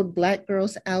 15-year-old Black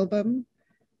Girls album,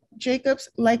 Jacobs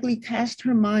likely cast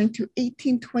her mind to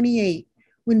 1828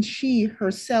 when she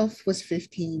herself was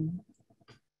 15.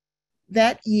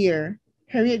 That year,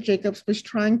 Harriet Jacobs was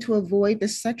trying to avoid the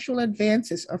sexual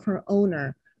advances of her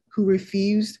owner, who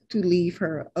refused to leave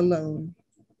her alone.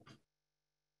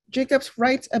 Jacobs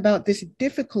writes about this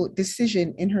difficult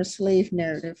decision in her slave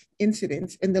narrative,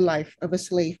 Incidents in the Life of a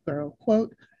Slave Girl,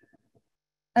 quote,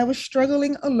 "I was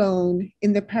struggling alone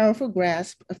in the powerful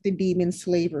grasp of the demon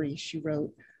slavery," she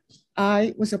wrote.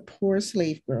 "I was a poor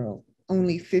slave girl,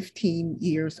 only 15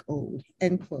 years old,"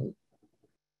 end quote.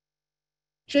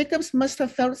 Jacobs must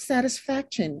have felt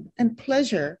satisfaction and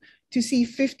pleasure to see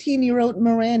 15-year-old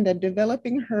Miranda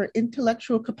developing her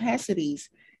intellectual capacities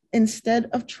instead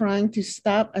of trying to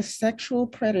stop a sexual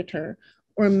predator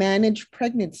or manage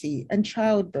pregnancy and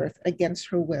childbirth against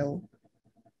her will.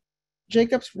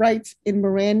 Jacobs writes in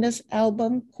Miranda's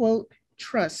album, quote,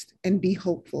 "Trust and be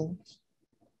hopeful."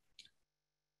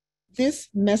 This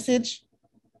message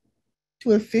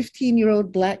to a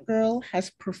 15-year-old Black girl has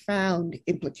profound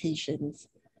implications.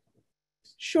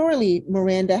 Surely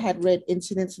Miranda had read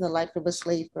Incidents in the Life of a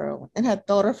Slave Girl and had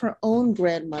thought of her own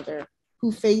grandmother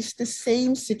who faced the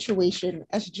same situation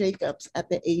as Jacobs at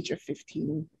the age of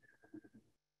 15.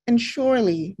 And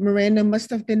surely Miranda must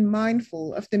have been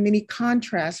mindful of the many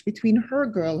contrasts between her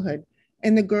girlhood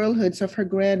and the girlhoods of her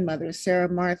grandmother,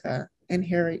 Sarah Martha, and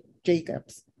Harriet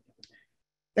Jacobs.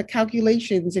 The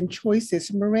calculations and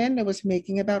choices Miranda was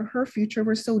making about her future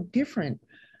were so different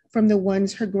from the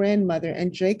ones her grandmother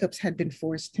and Jacobs had been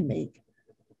forced to make.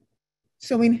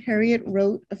 So when Harriet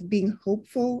wrote of being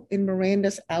hopeful in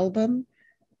Miranda's album,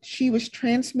 she was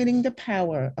transmitting the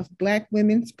power of Black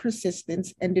women's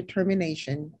persistence and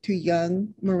determination to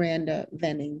young Miranda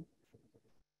Venning.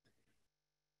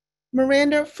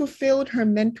 Miranda fulfilled her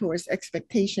mentor's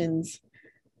expectations.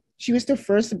 She was the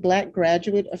first Black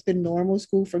graduate of the Normal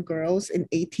School for Girls in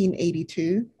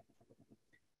 1882.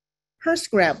 Her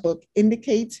scrapbook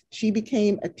indicates she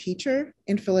became a teacher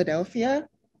in Philadelphia.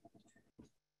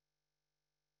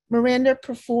 Miranda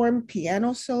performed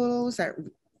piano solos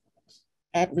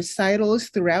at recitals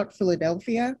throughout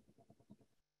Philadelphia.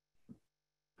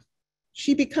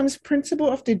 She becomes principal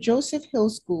of the Joseph Hill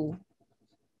School,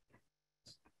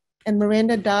 and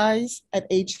Miranda dies at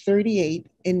age 38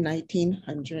 in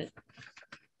 1900.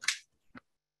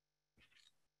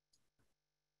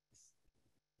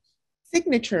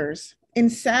 Signatures in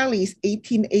Sally's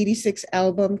 1886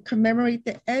 album commemorate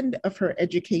the end of her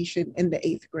education in the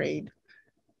 8th grade.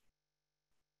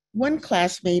 One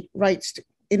classmate writes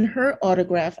in her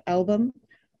autograph album,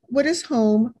 "What is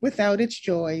home without its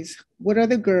joys? What are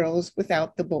the girls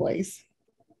without the boys?"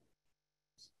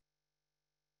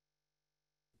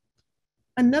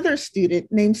 Another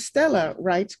student named Stella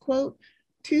writes, quote,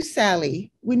 "To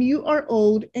Sally, when you are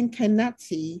old and cannot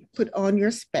see, put on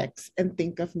your specs and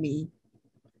think of me."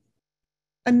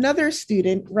 Another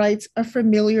student writes a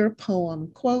familiar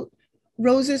poem, quote,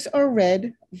 "Roses are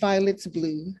red, violets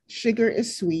blue, sugar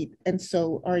is sweet, and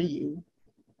so are you."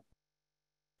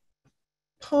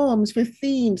 Poems with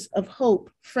themes of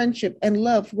hope, friendship, and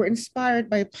love were inspired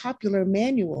by popular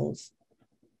manuals.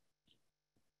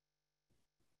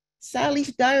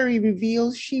 Sally's diary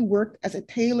reveals she worked as a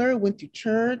tailor, went to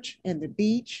church and the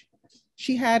beach.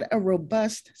 She had a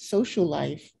robust social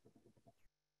life.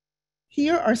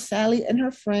 Here are Sally and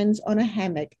her friends on a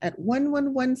hammock at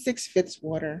 1116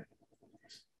 Fitzwater.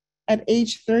 At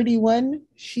age 31,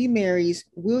 she marries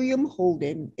William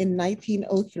Holden in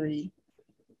 1903.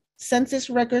 Census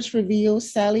records reveal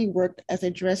Sally worked as a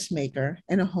dressmaker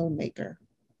and a homemaker.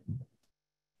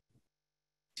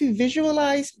 To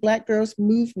visualize Black girls'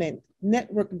 movement,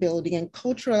 network building, and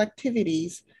cultural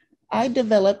activities, I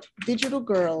developed Digital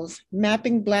Girls,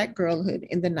 Mapping Black Girlhood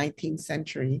in the 19th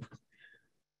Century.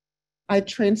 I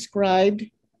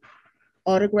transcribed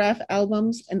autograph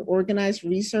albums and organized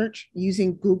research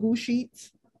using Google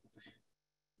Sheets.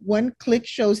 One click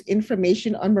shows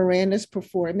information on Miranda's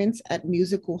performance at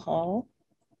Musical Hall.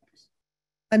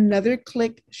 Another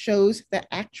click shows the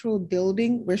actual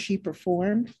building where she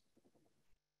performed.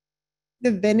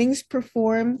 The Vennings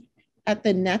performed at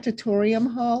the Natatorium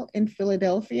Hall in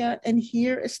Philadelphia, and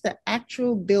here is the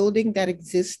actual building that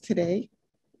exists today.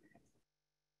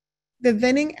 The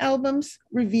Venning albums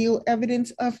reveal evidence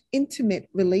of intimate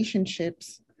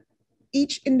relationships.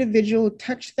 Each individual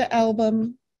touched the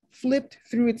album, flipped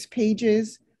through its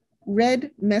pages,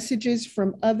 read messages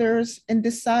from others, and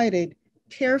decided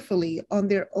carefully on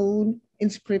their own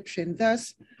inscription.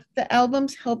 Thus, the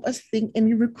albums help us think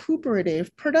in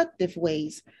recuperative, productive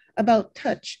ways about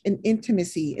touch and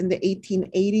intimacy in the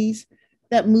 1880s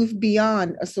that moved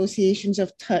beyond associations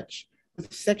of touch with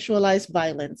sexualized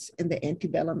violence in the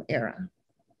antebellum era.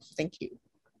 Thank you.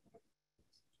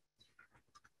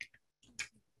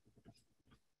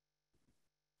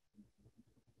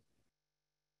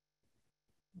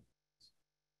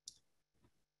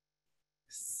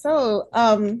 So,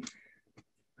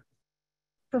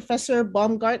 Professor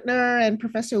Baumgartner and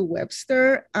Professor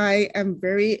Webster, I am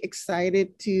very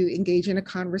excited to engage in a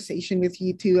conversation with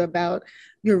you two about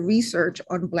your research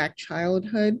on Black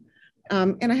childhood.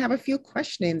 And I have a few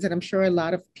questions, and I'm sure a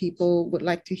lot of people would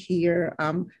like to hear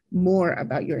more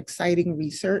about your exciting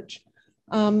research.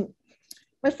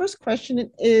 My first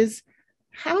question is,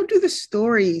 how do the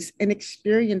stories and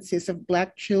experiences of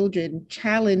Black children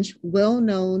challenge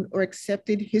well-known or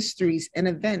accepted histories and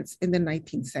events in the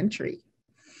 19th century?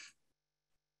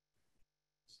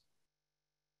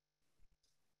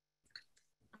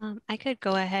 I could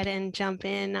go ahead and jump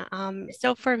in.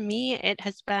 So for me, it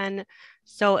has been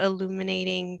so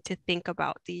illuminating to think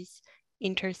about these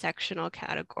intersectional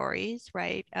categories,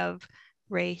 right, of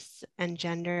race and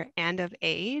gender and of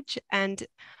age, and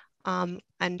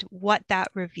what that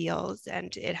reveals.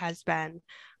 And it has been,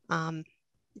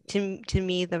 to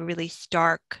me, the really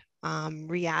stark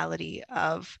reality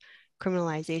of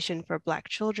criminalization for Black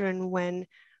children when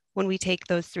we take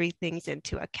those three things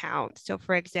into account. So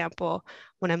for example,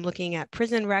 when I'm looking at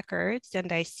prison records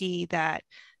and I see that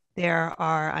there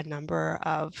are a number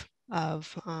of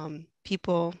of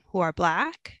people who are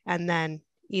Black, and then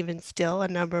even still a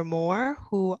number more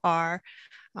who are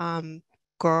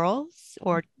girls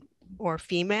or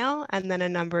female, and then a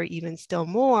number even still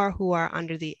more who are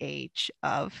under the age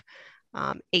of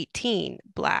 18,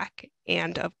 Black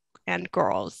and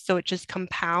girls. So it just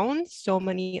compounds so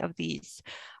many of these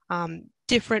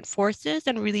different forces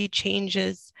and really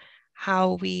changes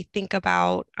how we think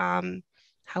about the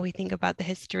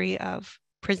history of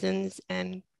prisons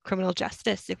and criminal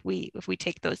justice if we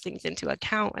take those things into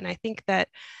account. And I think that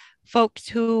folks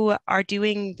who are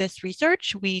doing this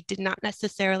research, we did not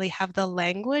necessarily have the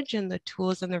language and the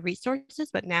tools and the resources,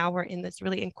 but now we're in this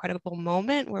really incredible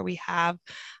moment where we have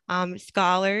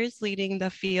scholars leading the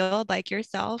field like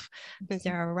yourself,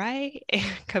 Nazera Wright and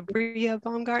Kabria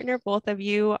Baumgartner, both of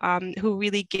you who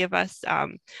really give us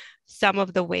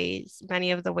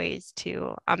many of the ways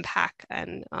to unpack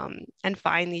and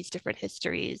find these different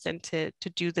histories and to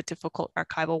do the difficult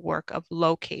archival work of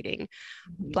locating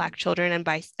Black children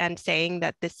and saying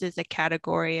that this is a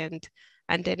category and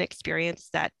an experience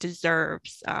that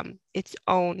deserves its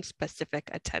own specific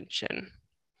attention.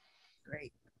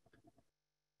 Great.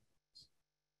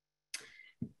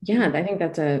 Yeah, I think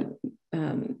that's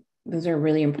those are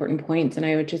really important points. And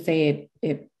I would just say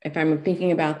if I'm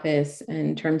thinking about this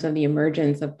in terms of the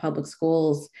emergence of public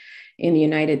schools in the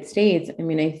United States, I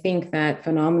mean, I think that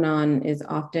phenomenon is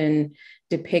often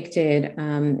depicted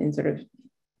in sort of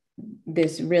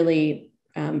this really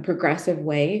progressive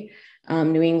way.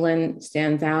 New England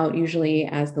stands out usually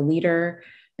as the leader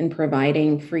in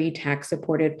providing free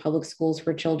tax-supported public schools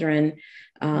for children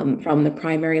from the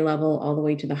primary level all the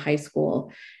way to the high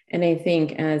school. And I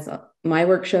think as my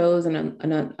work shows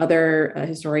and other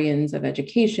historians of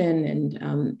education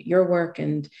and your work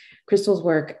and Crystal's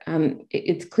work,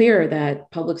 it's clear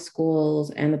that public schools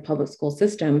and the public school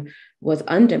system was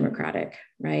undemocratic,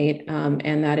 right?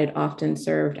 And that it often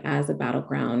served as a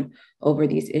battleground over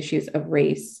these issues of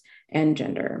race and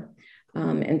gender.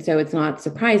 And so it's not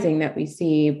surprising that we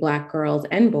see Black girls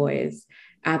and boys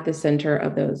at the center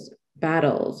of those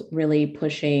battles, really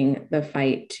pushing the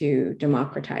fight to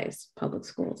democratize public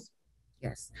schools.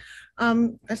 Yes,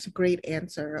 that's a great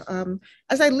answer.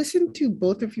 As I listened to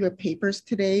both of your papers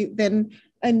today, then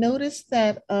I noticed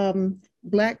that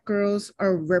Black girls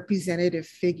are representative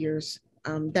figures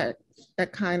that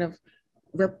kind of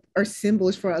are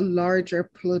symbols for a larger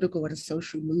political and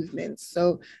social movement.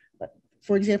 So,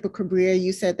 for example, Kabria,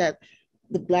 you said that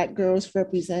the Black girls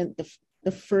represent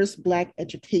the first Black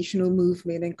educational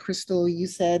movement, and Crystal, you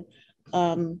said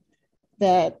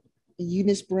that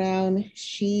Eunice Brown,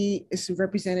 she is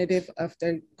representative of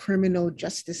the criminal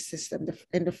justice system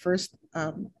and the first,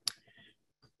 the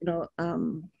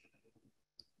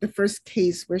first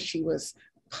case where she was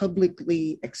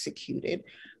publicly executed.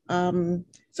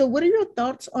 So what are your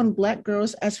thoughts on Black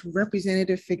girls as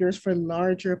representative figures for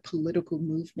larger political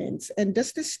movements? And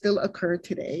does this still occur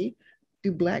today?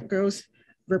 Do Black girls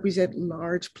represent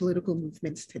large political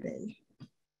movements today?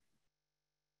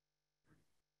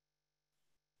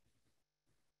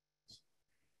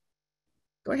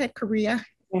 Go ahead, Kabria.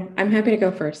 Yeah, I'm happy to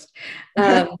go first.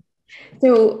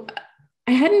 So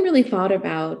I hadn't really thought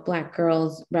about Black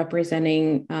girls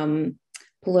representing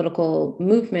political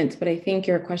movements, but I think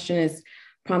your question is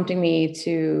prompting me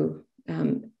to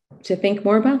think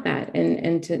more about that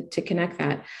and to connect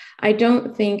that. I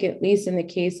don't think, at least in the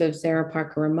case of Sarah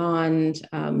Parker Remond,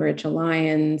 Maritcha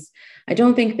Lyons, I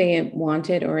don't think they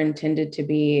wanted or intended to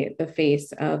be the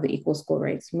face of the equal school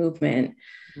rights movement.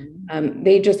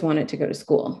 They just wanted to go to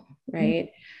school,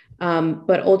 right?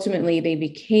 But ultimately, they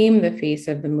became the face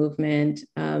of the movement.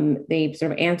 They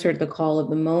sort of answered the call of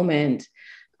the moment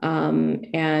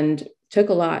and took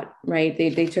a lot, right?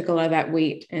 They took a lot of that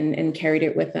weight and carried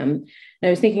it with them. And I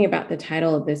was thinking about the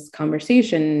title of this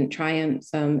conversation,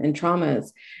 Triumphs and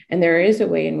Traumas. And there is a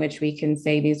way in which we can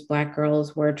say these Black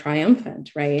girls were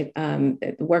triumphant, right?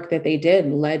 The work that they did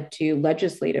led to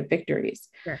legislative victories.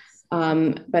 Yes.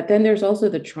 But then there's also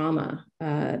the trauma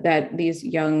that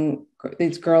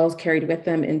these girls carried with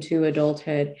them into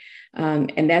adulthood.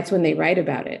 And that's when they write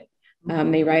about it.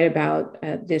 They write about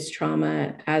this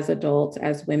trauma as adults,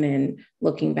 as women,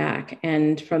 looking back.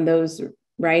 And from those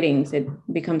writings, it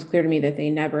becomes clear to me that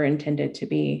they never intended to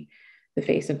be the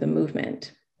face of the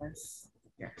movement. Yes,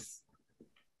 yes.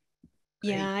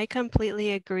 Yeah, I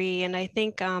completely agree. And I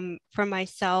think for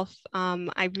myself,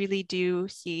 I really do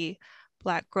see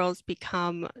Black girls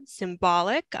become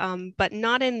symbolic, but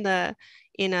not in a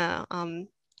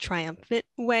triumphant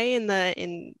way in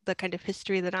the kind of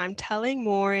history that I'm telling,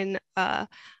 more in a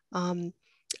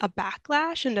a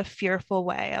backlash and a fearful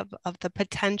way of the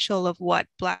potential of what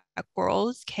Black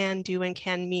girls can do and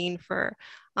can mean for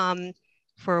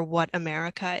what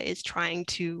America is trying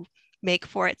to make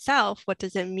for itself. What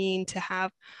does it mean to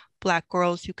have Black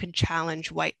girls who can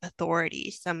challenge white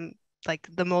authority? Some like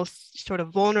the most sort of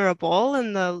vulnerable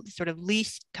and the sort of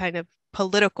least kind of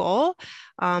political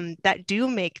that do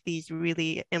make these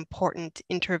really important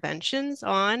interventions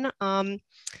on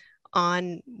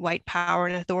white power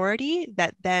and authority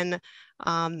that then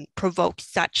provoke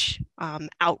such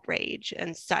outrage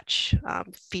and such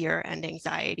fear and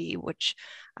anxiety, which,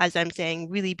 as I'm saying,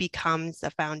 really becomes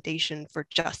a foundation for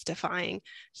justifying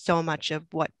so much of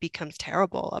what becomes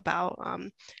terrible about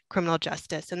criminal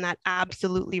justice. And that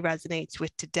absolutely resonates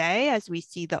with today as we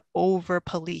see the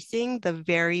over-policing, the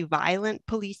very violent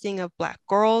policing of Black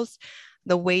girls,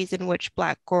 the ways in which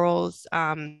Black girls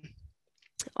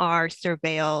are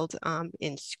surveilled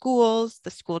in schools, the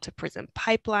school to prison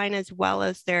pipeline, as well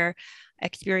as their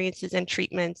experiences and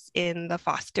treatments in the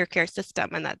foster care system,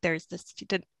 and that there's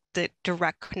the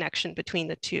direct connection between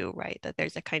the two, right? That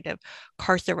there's a kind of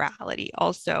carcerality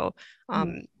also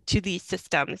to these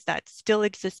systems that still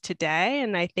exist today.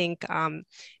 And I think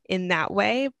in that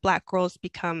way, Black girls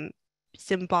become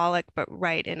symbolic, but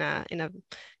right in a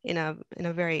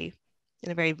very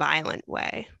violent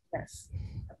way. Yes,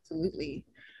 absolutely.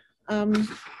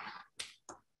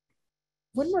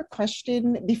 One more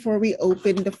question before we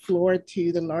open the floor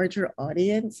to the larger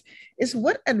audience is,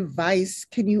 what advice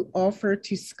can you offer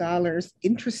to scholars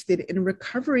interested in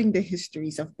recovering the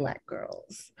histories of Black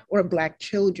girls or Black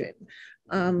children?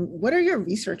 What are your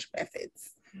research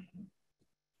methods?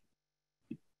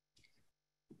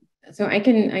 So I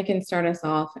can start us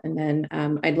off, and then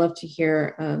I'd love to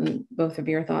hear both of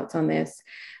your thoughts on this.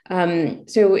 I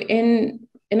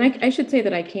should say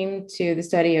that I came to the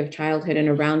study of childhood in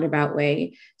a roundabout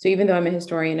way. So even though I'm a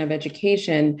historian of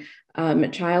education,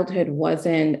 childhood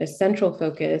wasn't a central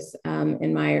focus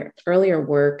in my earlier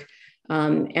work.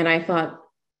 And I thought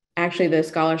actually the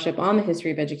scholarship on the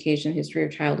history of education, history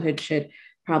of childhood should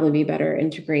probably be better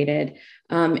integrated.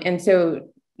 And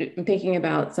so thinking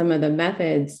about some of the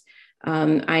methods,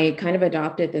 I kind of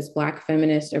adopted this Black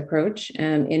feminist approach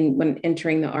when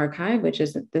entering the archive, which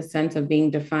is the sense of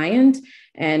being defiant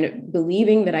and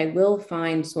believing that I will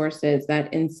find sources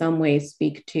that in some way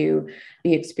speak to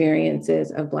the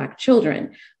experiences of Black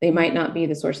children. They might not be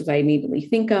the sources I immediately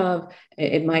think of.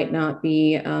 It might not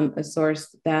be a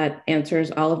source that answers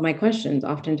all of my questions.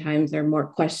 Oftentimes there are more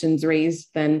questions raised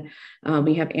than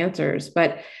we have answers,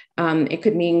 but it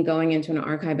could mean going into an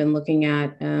archive and looking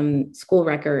at school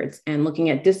records and looking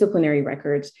at disciplinary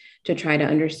records to try to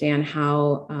understand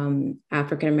how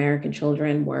African-American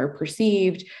children were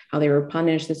perceived, how they were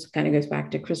punished. This kind of goes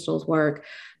back to Crystal's work.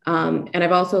 And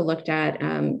I've also looked at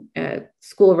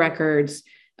school records,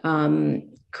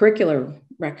 curricular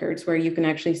records, where you can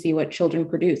actually see what children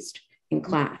produced in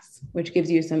class, which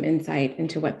gives you some insight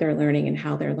into what they're learning and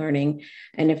how they're learning.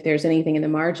 And if there's anything in the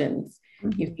margins,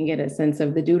 you can get a sense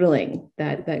of the doodling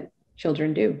that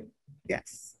children do.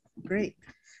 Yes, great.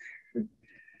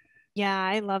 Yeah,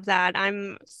 I love that.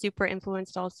 I'm super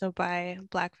influenced also by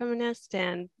Black feminist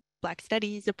and Black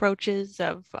studies approaches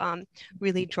of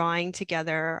really drawing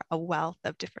together a wealth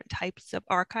of different types of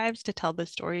archives to tell the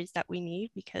stories that we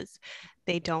need, because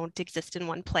they don't exist in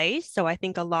one place. So I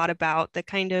think a lot about the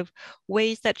kind of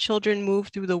ways that children move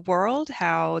through the world,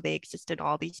 how they exist in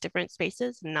all these different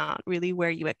spaces, not really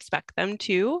where you expect them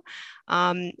to.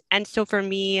 And so for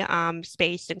me,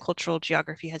 space and cultural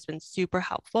geography has been super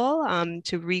helpful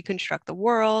to reconstruct the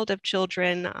world of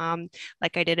children,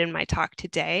 like I did in my talk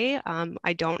today.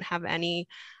 I don't have any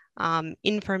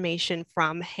information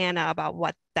from Hannah about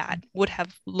what that would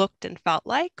have looked and felt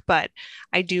like, but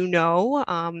I do know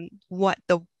what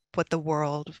the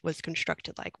world was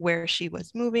constructed like, where she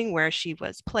was moving, where she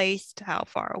was placed, how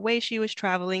far away she was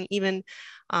traveling, even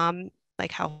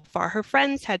like how far her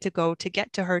friends had to go to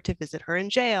get to her to visit her in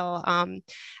jail. And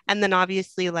then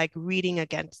obviously like reading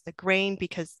against the grain,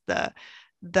 because the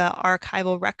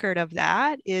archival record of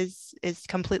that is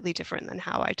completely different than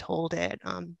how I told it.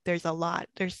 There's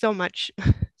so much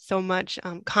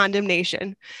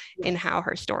condemnation in how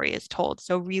her story is told.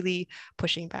 So really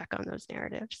pushing back on those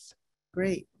narratives.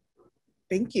 Great,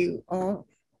 thank you all.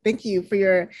 Thank you for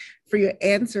your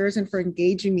answers and for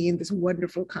engaging me in this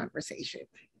wonderful conversation.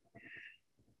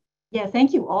 Yeah,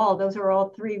 thank you all. Those are all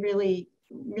three really,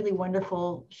 really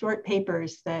wonderful short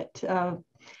papers that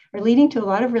are leading to a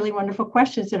lot of really wonderful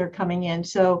questions that are coming in.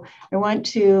 So I want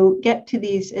to get to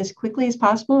these as quickly as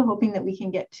possible, hoping that we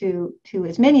can get to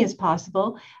as many as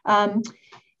possible.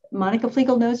 Monica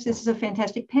Flegel notes this is a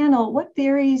fantastic panel. What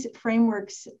theories,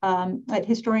 frameworks that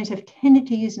historians have tended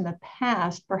to use in the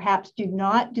past perhaps do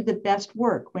not do the best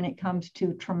work when it comes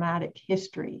to traumatic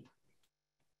history?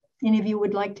 Any of you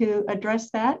would like to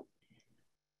address that?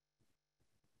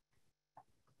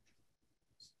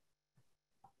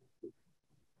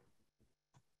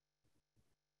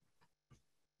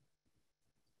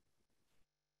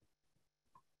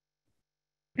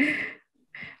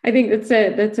 I think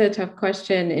that's a tough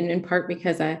question, and in part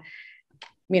because I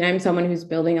mean, I'm someone who's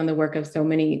building on the work of so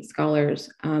many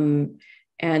scholars, and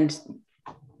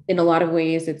in a lot of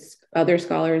ways, it's other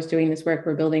scholars doing this work.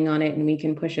 We're building on it, and we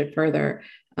can push it further.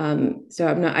 So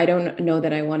I don't know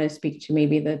that I want to speak to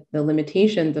maybe the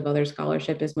limitations of other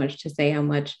scholarship as much to say how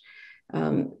much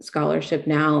scholarship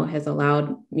now has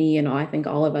allowed me and I think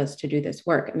all of us to do this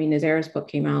work. I mean, Nazera's book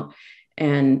came out,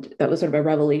 and that was sort of a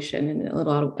revelation in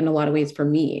a lot of ways for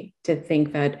me to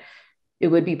think that it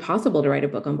would be possible to write a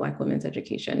book on Black women's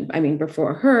education. I mean,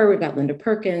 before her, we've got Linda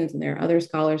Perkins, and there are other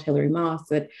scholars, Hilary Moss,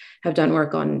 that have done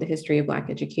work on the history of Black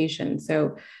education.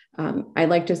 So I'd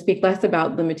like to speak less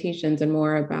about limitations and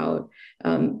more about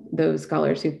those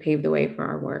scholars who've paved the way for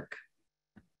our work.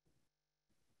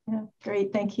 Yeah,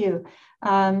 great, thank you.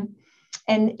 And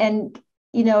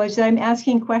you know, as I'm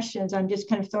asking questions, I'm just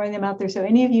kind of throwing them out there. So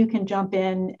any of you can jump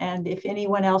in, and if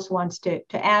anyone else wants to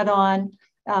add on,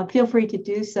 feel free to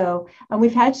do so.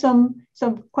 We've had some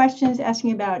questions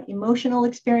asking about emotional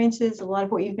experiences. A lot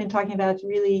of what you've been talking about is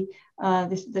really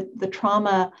the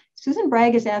trauma. Susan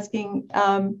Bragg is asking,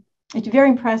 she's very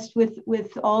impressed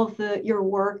with all of your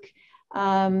work.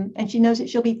 And she knows that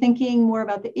she'll be thinking more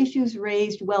about the issues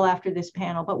raised well after this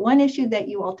panel. But one issue that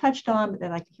you all touched on, but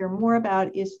that I'd like to hear more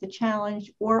about, is the challenge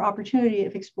or opportunity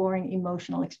of exploring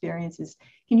emotional experiences.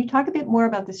 Can you talk a bit more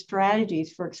about the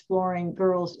strategies for exploring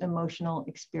girls' emotional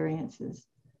experiences?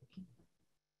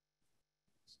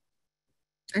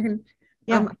 I can.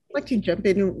 I'd like to jump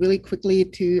in really quickly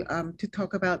to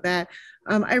talk about that.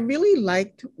 I really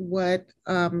liked what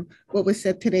was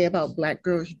said today about Black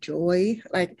girls' joy,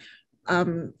 like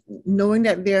knowing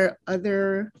that there are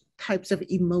other types of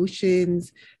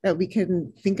emotions that we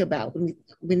can think about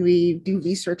when we do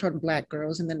research on Black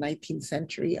girls in the 19th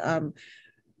century,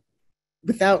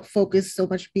 without focus so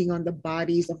much being on the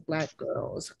bodies of Black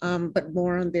girls, but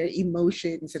more on their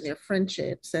emotions and their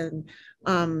friendships and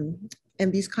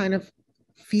these kind of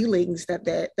feelings that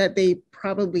they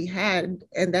probably had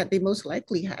and that they most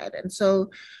likely had. And so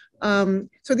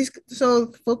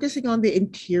focusing on the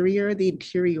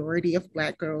interiority of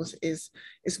Black girls is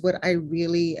what I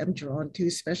really am drawn to,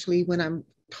 especially when I'm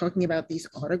talking about these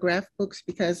autograph books,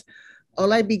 because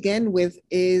all I begin with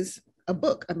is a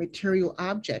book, a material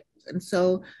object. And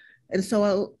so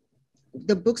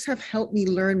the books have helped me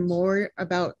learn more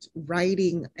about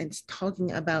writing and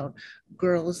talking about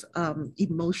girls'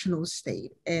 emotional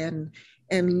state and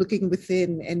looking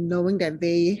within and knowing that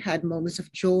they had moments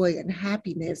of joy and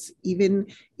happiness, even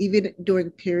during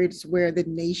periods where the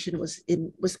nation was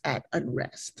at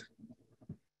unrest.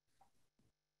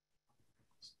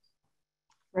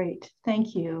 Great,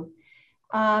 thank you.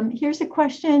 Here's a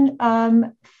question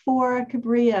for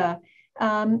Kabria.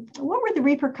 What were the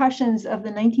repercussions of the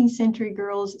 19th century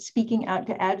girls speaking out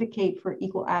to advocate for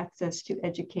equal access to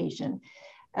education?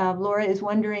 Laura is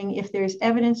wondering if there's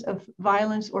evidence of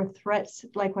violence or threats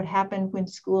like what happened when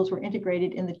schools were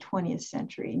integrated in the 20th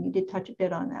century. And you did touch a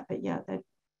bit on that, but yeah.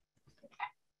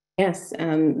 Yes,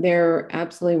 there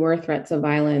absolutely were threats of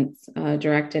violence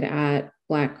directed at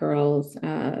Black girls.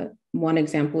 One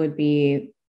example would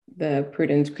be the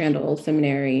Prudence Crandall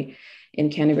Seminary in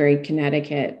Canterbury,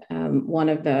 Connecticut. One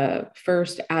of the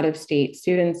first out-of-state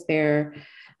students there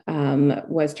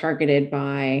was targeted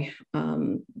by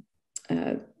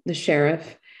the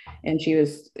sheriff, and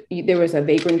there was a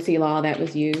vagrancy law that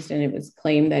was used, and it was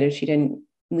claimed that if she didn't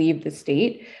leave the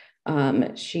state,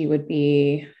 she would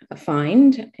be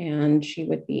fined and she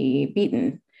would be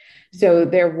beaten. So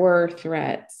there were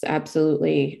threats,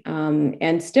 absolutely.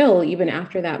 And still, even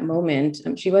after that moment,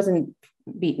 she wasn't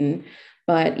beaten,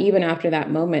 but even after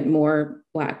that moment, more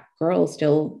Black girls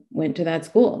still went to that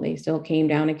school. They still came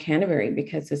down to Canterbury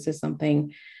because this is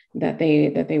something that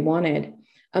they wanted.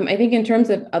 I think in terms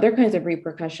of other kinds of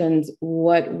repercussions,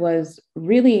 what was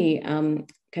really kind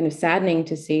of saddening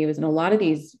to see was in a lot of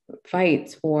these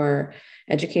fights for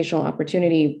educational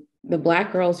opportunity, the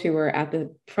Black girls who were at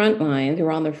the front lines, who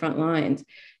were on the front lines,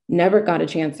 never got a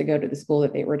chance to go to the school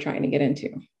that they were trying to get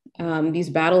into. These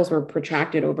battles were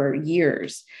protracted over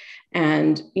years.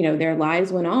 And, their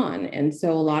lives went on. And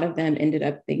so a lot of them ended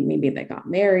up thinking maybe they got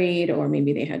married, or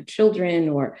maybe they had children,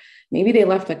 or maybe they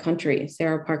left the country.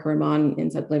 Sarah Parker Ramon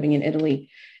ends up living in Italy.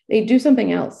 they do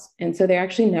something else. And so they're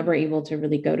actually never able to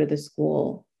really go to the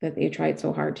school that they tried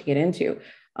so hard to get into.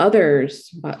 Others,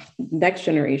 but next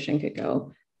generation could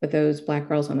go, but those Black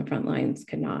girls on the front lines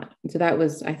could not. And so that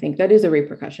was, I think that is a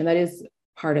repercussion. That is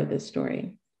part of this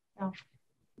story. Yeah.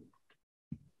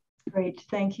 Great,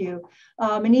 thank you.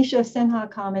 Manisha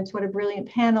Sinha comments, what a brilliant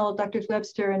panel. Drs.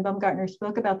 Webster and Baumgartner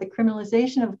spoke about the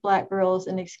criminalization of Black girls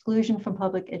and exclusion from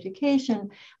public education.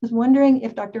 I was wondering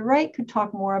if Dr. Wright could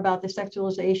talk more about the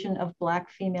sexualization of Black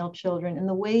female children and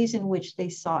the ways in which they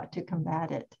sought to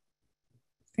combat it.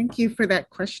 Thank you for that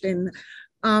question.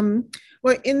 Well,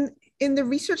 in the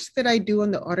research that I do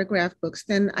on the autograph books,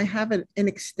 then I have an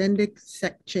extended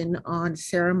section on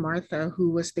Sarah Martha,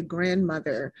 who was the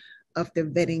grandmother of the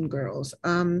Vetting girls.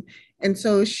 And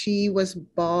so she was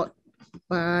bought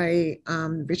by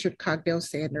Richard Cogdell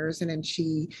Sanders, and then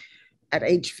she, at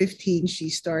age 15, she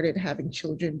started having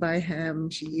children by him.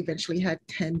 She eventually had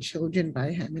 10 children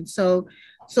by him. And so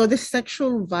the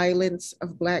sexual violence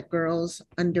of Black girls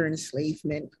under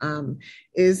enslavement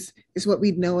is what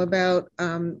we know about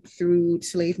through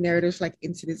slave narratives like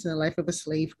Incidents in the Life of a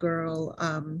Slave Girl,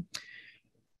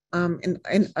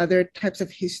 and other types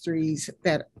of histories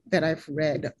that I've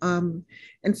read.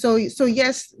 And so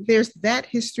yes, there's that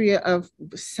history of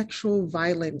sexual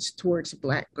violence towards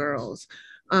Black girls.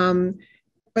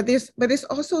 But there's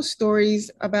also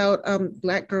stories about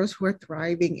Black girls who are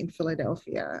thriving in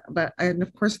Philadelphia. And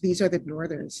of course, these are the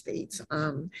northern states.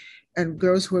 And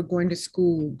girls who are going to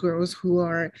school, girls who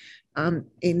are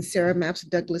in Sarah Mapps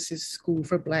Douglas's School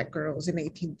for Black Girls in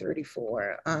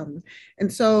 1834.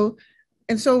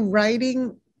 And so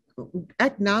writing,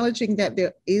 acknowledging that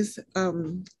there is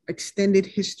extended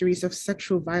histories of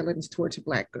sexual violence towards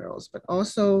Black girls, but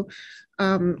also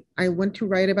I want to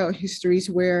write about histories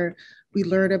where we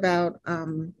learn about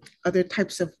other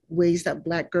types of ways that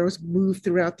Black girls moved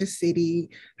throughout the city,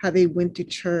 how they went to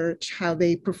church, how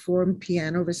they performed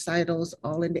piano recitals,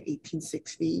 all in the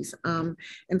 1860s.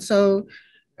 And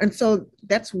so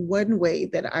that's one way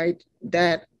that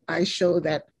I show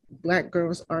that Black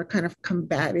girls are kind of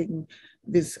combating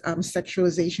this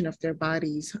sexualization of their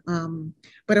bodies.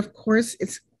 But of course,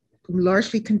 it's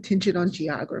largely contingent on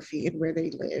geography and where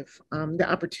they live, the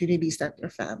opportunities that their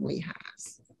family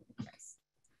has.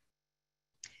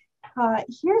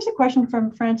 Here's a question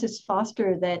from Francis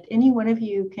Foster that any one of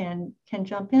you can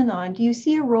jump in on. Do you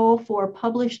see a role for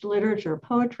published literature,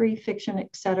 poetry, fiction,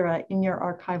 etc., in your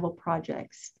archival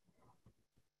projects?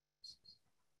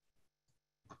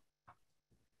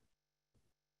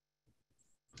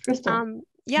 Crystal.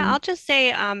 Yeah, I'll just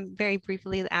say very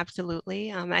briefly,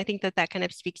 absolutely. I think that kind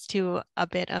of speaks to a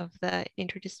bit of the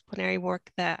interdisciplinary work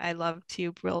that I love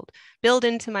to build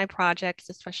into my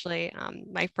projects, especially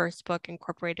my first book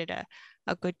incorporated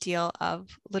a good deal of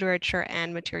literature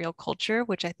and material culture,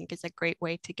 which I think is a great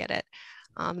way to get at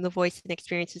the voice and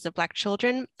experiences of Black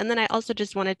children. And then I also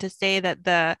just wanted to say that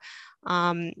the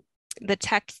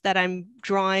text that I'm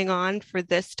drawing on for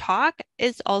this talk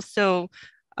is also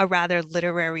a rather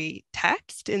literary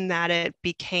text in that it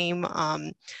became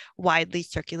widely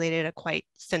circulated, a quite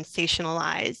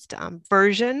sensationalized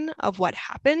version of what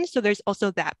happened. So there's also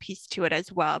that piece to it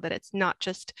as well, that it's not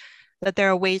just that there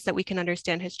are ways that we can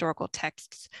understand historical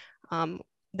texts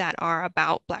that are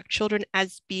about Black children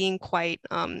as being quite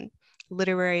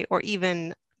literary, or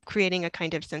even creating a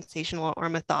kind of sensational or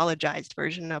mythologized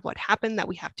version of what happened that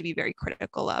we have to be very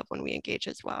critical of when we engage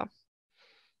as well.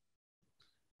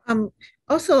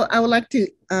 Also, I would like to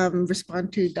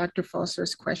respond to Dr.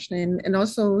 Foster's question and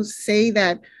also say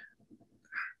that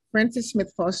Frances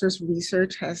Smith Foster's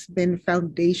research has been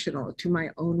foundational to my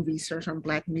own research on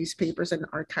Black newspapers and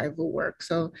archival work.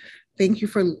 So thank you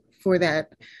for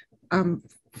that,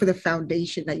 for the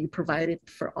foundation that you provided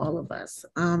for all of us.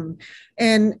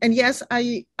 And yes,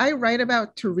 I write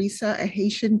about Teresa, a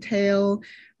Haitian tale.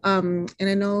 And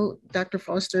I know, Dr.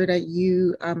 Foster, that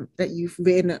you've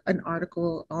written an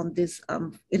article on this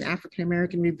in African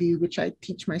American Review, which I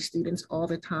teach my students all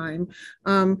the time.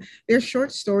 There's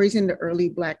short stories in the early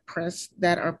Black press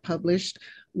that are published,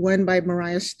 one by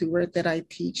Mariah Stewart that I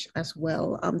teach as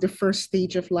well. The First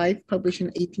Stage of Life, published in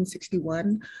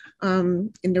 1861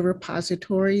 in the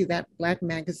Repository, that Black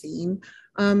magazine.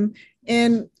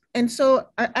 And so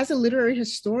as a literary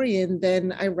historian,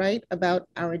 then I write about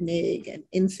our NIG and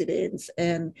Incidents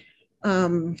and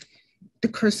The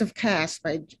Curse of Caste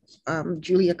by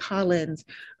Julia Collins,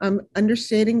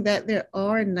 understanding that there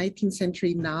are 19th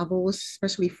century novels,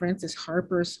 especially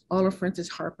all of Frances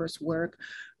Harper's work,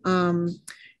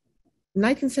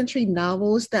 19th century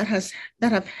novels that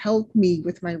have helped me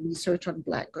with my research on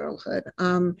Black girlhood.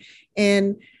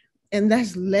 And And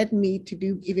that's led me to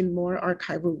do even more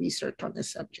archival research on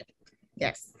this subject.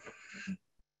 Yes.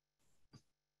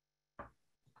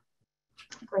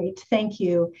 Great, thank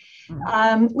you.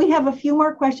 We have a few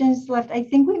more questions left. I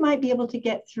think we might be able to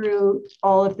get through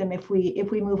all of them if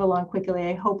we move along quickly.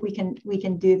 I hope we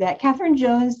can do that. Catherine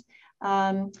Jones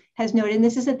has noted, and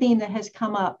this is a theme that has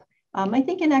come up, I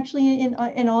think,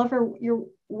 in all of your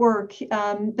work,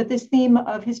 but this theme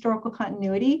of historical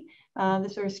continuity, the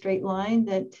sort of straight line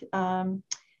that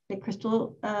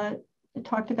Crystal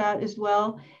talked about as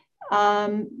well.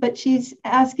 But she's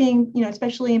asking,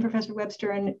 especially in Professor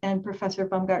Webster and Professor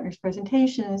Baumgartner's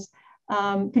presentations,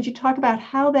 could you talk about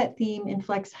how that theme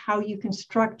inflects how you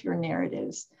construct your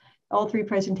narratives? All three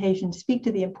presentations speak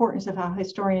to the importance of how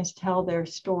historians tell their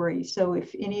stories. So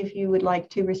if any of you would like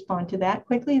to respond to that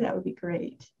quickly, that would be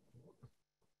great.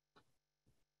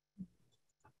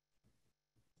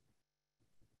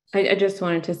 I just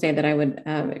wanted to say that I would,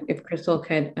 if Crystal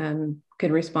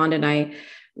could respond, and I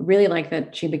really like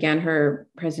that she began her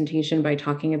presentation by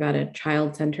talking about a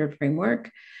child-centered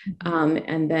framework,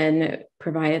 and then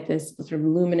provided this sort of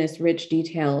luminous, rich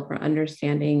detail for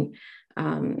understanding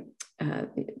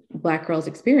Black girls'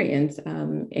 experience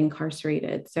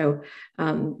incarcerated. So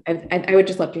I would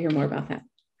just love to hear more about that.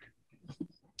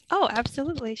 Oh,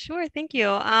 absolutely. Sure. Thank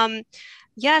you.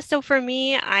 Yeah, so for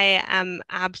me, I am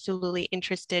absolutely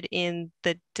interested in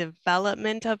the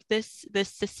development of this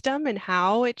system and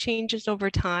how it changes over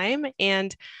time.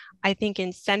 And I think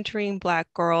in centering Black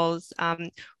girls,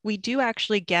 we do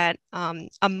actually get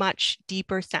a much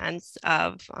deeper sense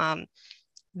of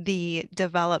the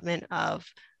development of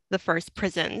the first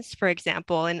prisons, for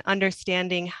example, and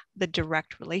understanding the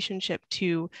direct relationship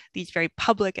to these very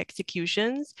public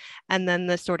executions, and then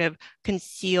the sort of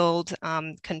concealed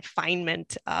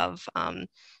confinement of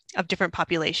different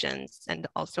populations, and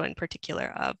also in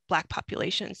particular of Black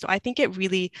populations. So I think it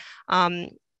really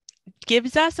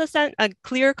gives us a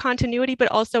clear continuity, but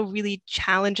also really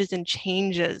challenges and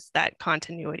changes that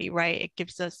continuity, right? It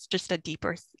gives us just a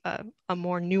deeper, a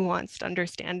more nuanced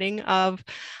understanding of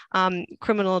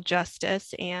criminal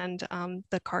justice and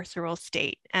the carceral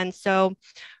state. And so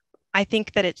I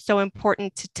think that it's so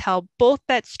important to tell both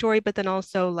that story, but then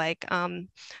also, like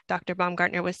Dr.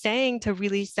 Baumgartner was saying, to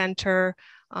really center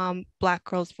Black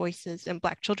girls' voices and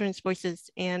Black children's voices,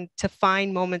 and to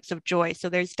find moments of joy. So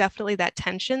there's definitely that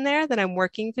tension there that I'm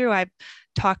working through. I've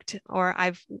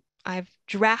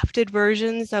drafted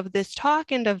versions of this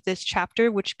talk and of this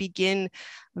chapter, which begin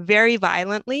very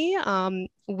violently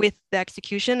with the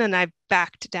execution, and I've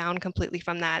backed down completely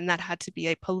from that. And that had to be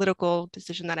a political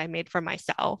decision that I made for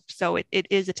myself. So it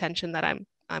is a tension that I'm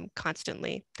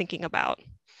constantly thinking about.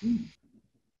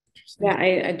 Yeah,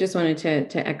 I just wanted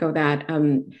to echo that.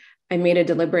 I made a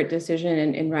deliberate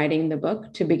decision in writing the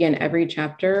book to begin every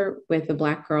chapter with a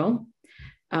Black girl.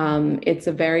 It's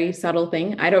a very subtle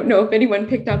thing. I don't know if anyone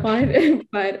picked up on it,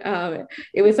 but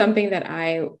it was something that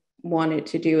I wanted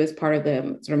to do as part of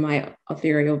the sort of my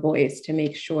ethereal voice, to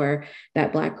make sure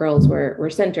that Black girls were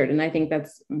centered. And I think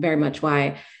that's very much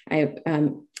why I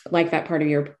like that part of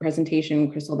your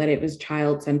presentation, Crystal, that it was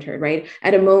child-centered, right?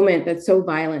 At a moment that's so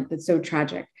violent, that's so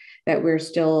tragic, that we're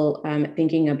still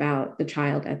thinking about the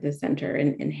child at the center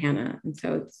in Hannah. And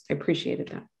so I appreciated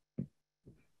that.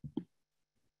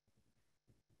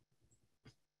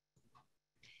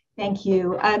 Thank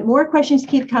you. More questions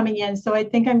keep coming in, so I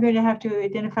think I'm going to have to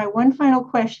identify one final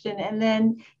question, and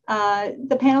then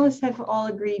the panelists have all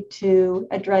agreed to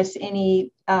address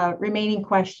any remaining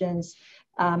questions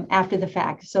after the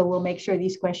fact. So we'll make sure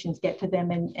these questions get to them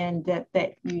and that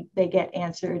they get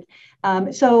answered.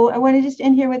 So I want to just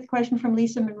end here with a question from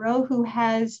Lisa Monroe, who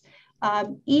has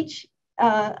thanks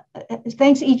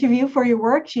each of you for your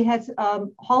work. She has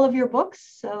all of your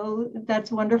books, so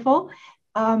that's wonderful.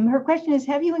 Her question is,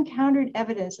 have you encountered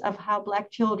evidence of how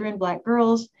Black children, Black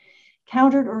girls,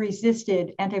 countered or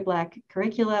resisted anti-Black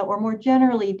curricula, or more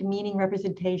generally demeaning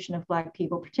representation of Black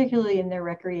people, particularly in their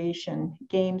recreation,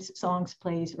 games, songs,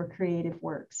 plays, or creative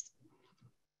works?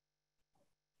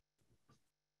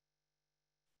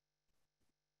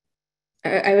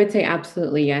 I would say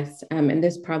absolutely yes. And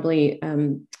this probably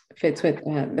fits with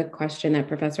the question that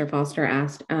Professor Foster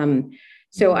asked.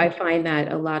 So I find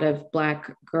that a lot of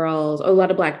Black girls, a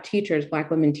lot of Black teachers,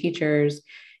 Black women teachers,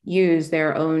 use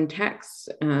their own texts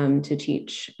to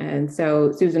teach. And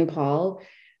so Susan Paul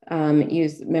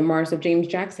used memoirs of James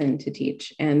Jackson to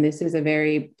teach. And this is a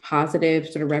very positive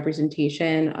sort of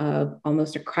representation of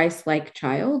almost a Christ-like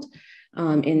child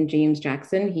in James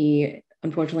Jackson. He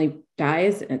unfortunately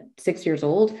dies at 6 years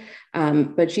old.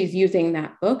 But she's using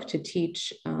that book to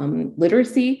teach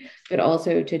literacy, but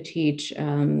also to teach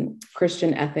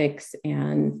Christian ethics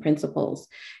and principles.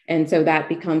 And so that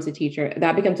becomes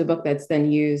a book that's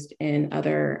then used in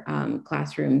other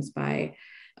classrooms by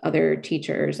other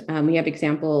teachers. We have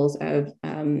examples of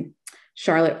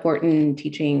Charlotte Fortin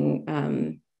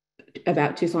teaching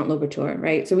about Toussaint Louverture,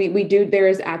 right? So there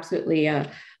is absolutely a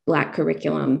Black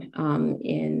curriculum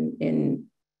in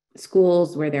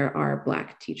schools where there are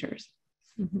Black teachers.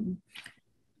 Mm-hmm.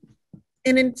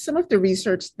 And in some of the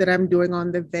research that I'm doing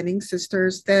on the Venning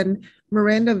sisters, then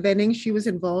Miranda Venning, she was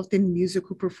involved in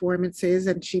musical performances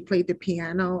and she played the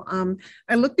piano.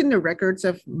 I looked in the records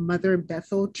of Mother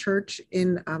Bethel Church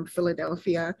in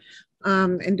Philadelphia,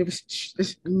 and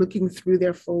just looking through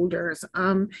their folders.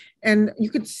 And you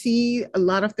could see a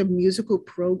lot of the musical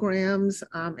programs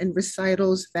and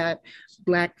recitals that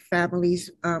Black families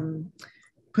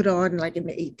put on, like in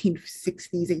the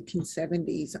 1860s,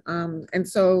 1870s. And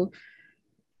so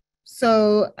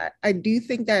I do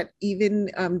think that even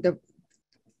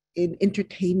in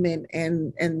entertainment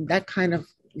and that kind of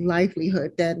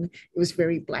livelihood, then it was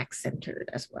very Black centered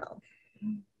as well.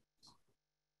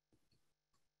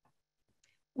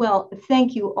 Well,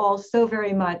 thank you all so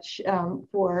very much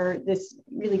for this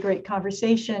really great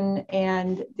conversation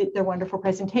and their wonderful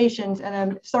presentations. And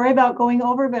I'm sorry about going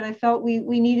over, but I felt we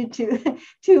needed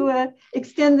to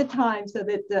extend the time so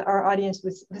that our audience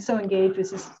was so engaged.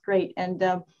 This is great. And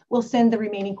we'll send the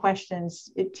remaining questions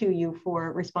to you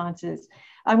for responses.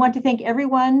 I want to thank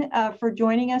everyone for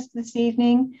joining us this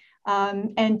evening.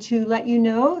 And to let you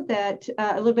know that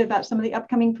a little bit about some of the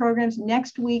upcoming programs.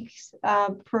 Next week's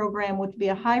program, which will be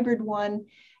a hybrid one,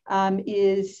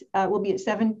 will be at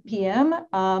 7 p.m.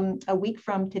 A week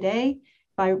from today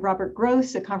by Robert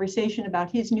Gross, a conversation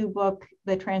about his new book,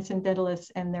 The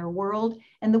Transcendentalists and Their World.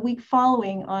 And the week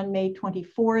following on May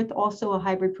 24th, also a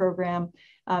hybrid program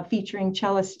featuring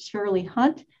cellist Shirley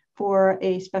Hunt, for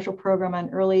a special program on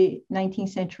early 19th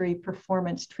century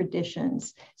performance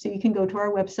traditions. So you can go to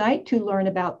our website to learn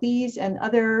about these and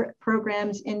other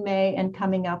programs in May and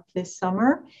coming up this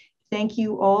summer. Thank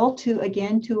you all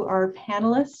again to our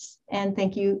panelists, and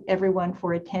thank you everyone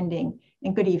for attending,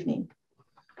 and good evening.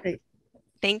 Great.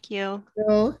 Thank you.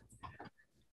 So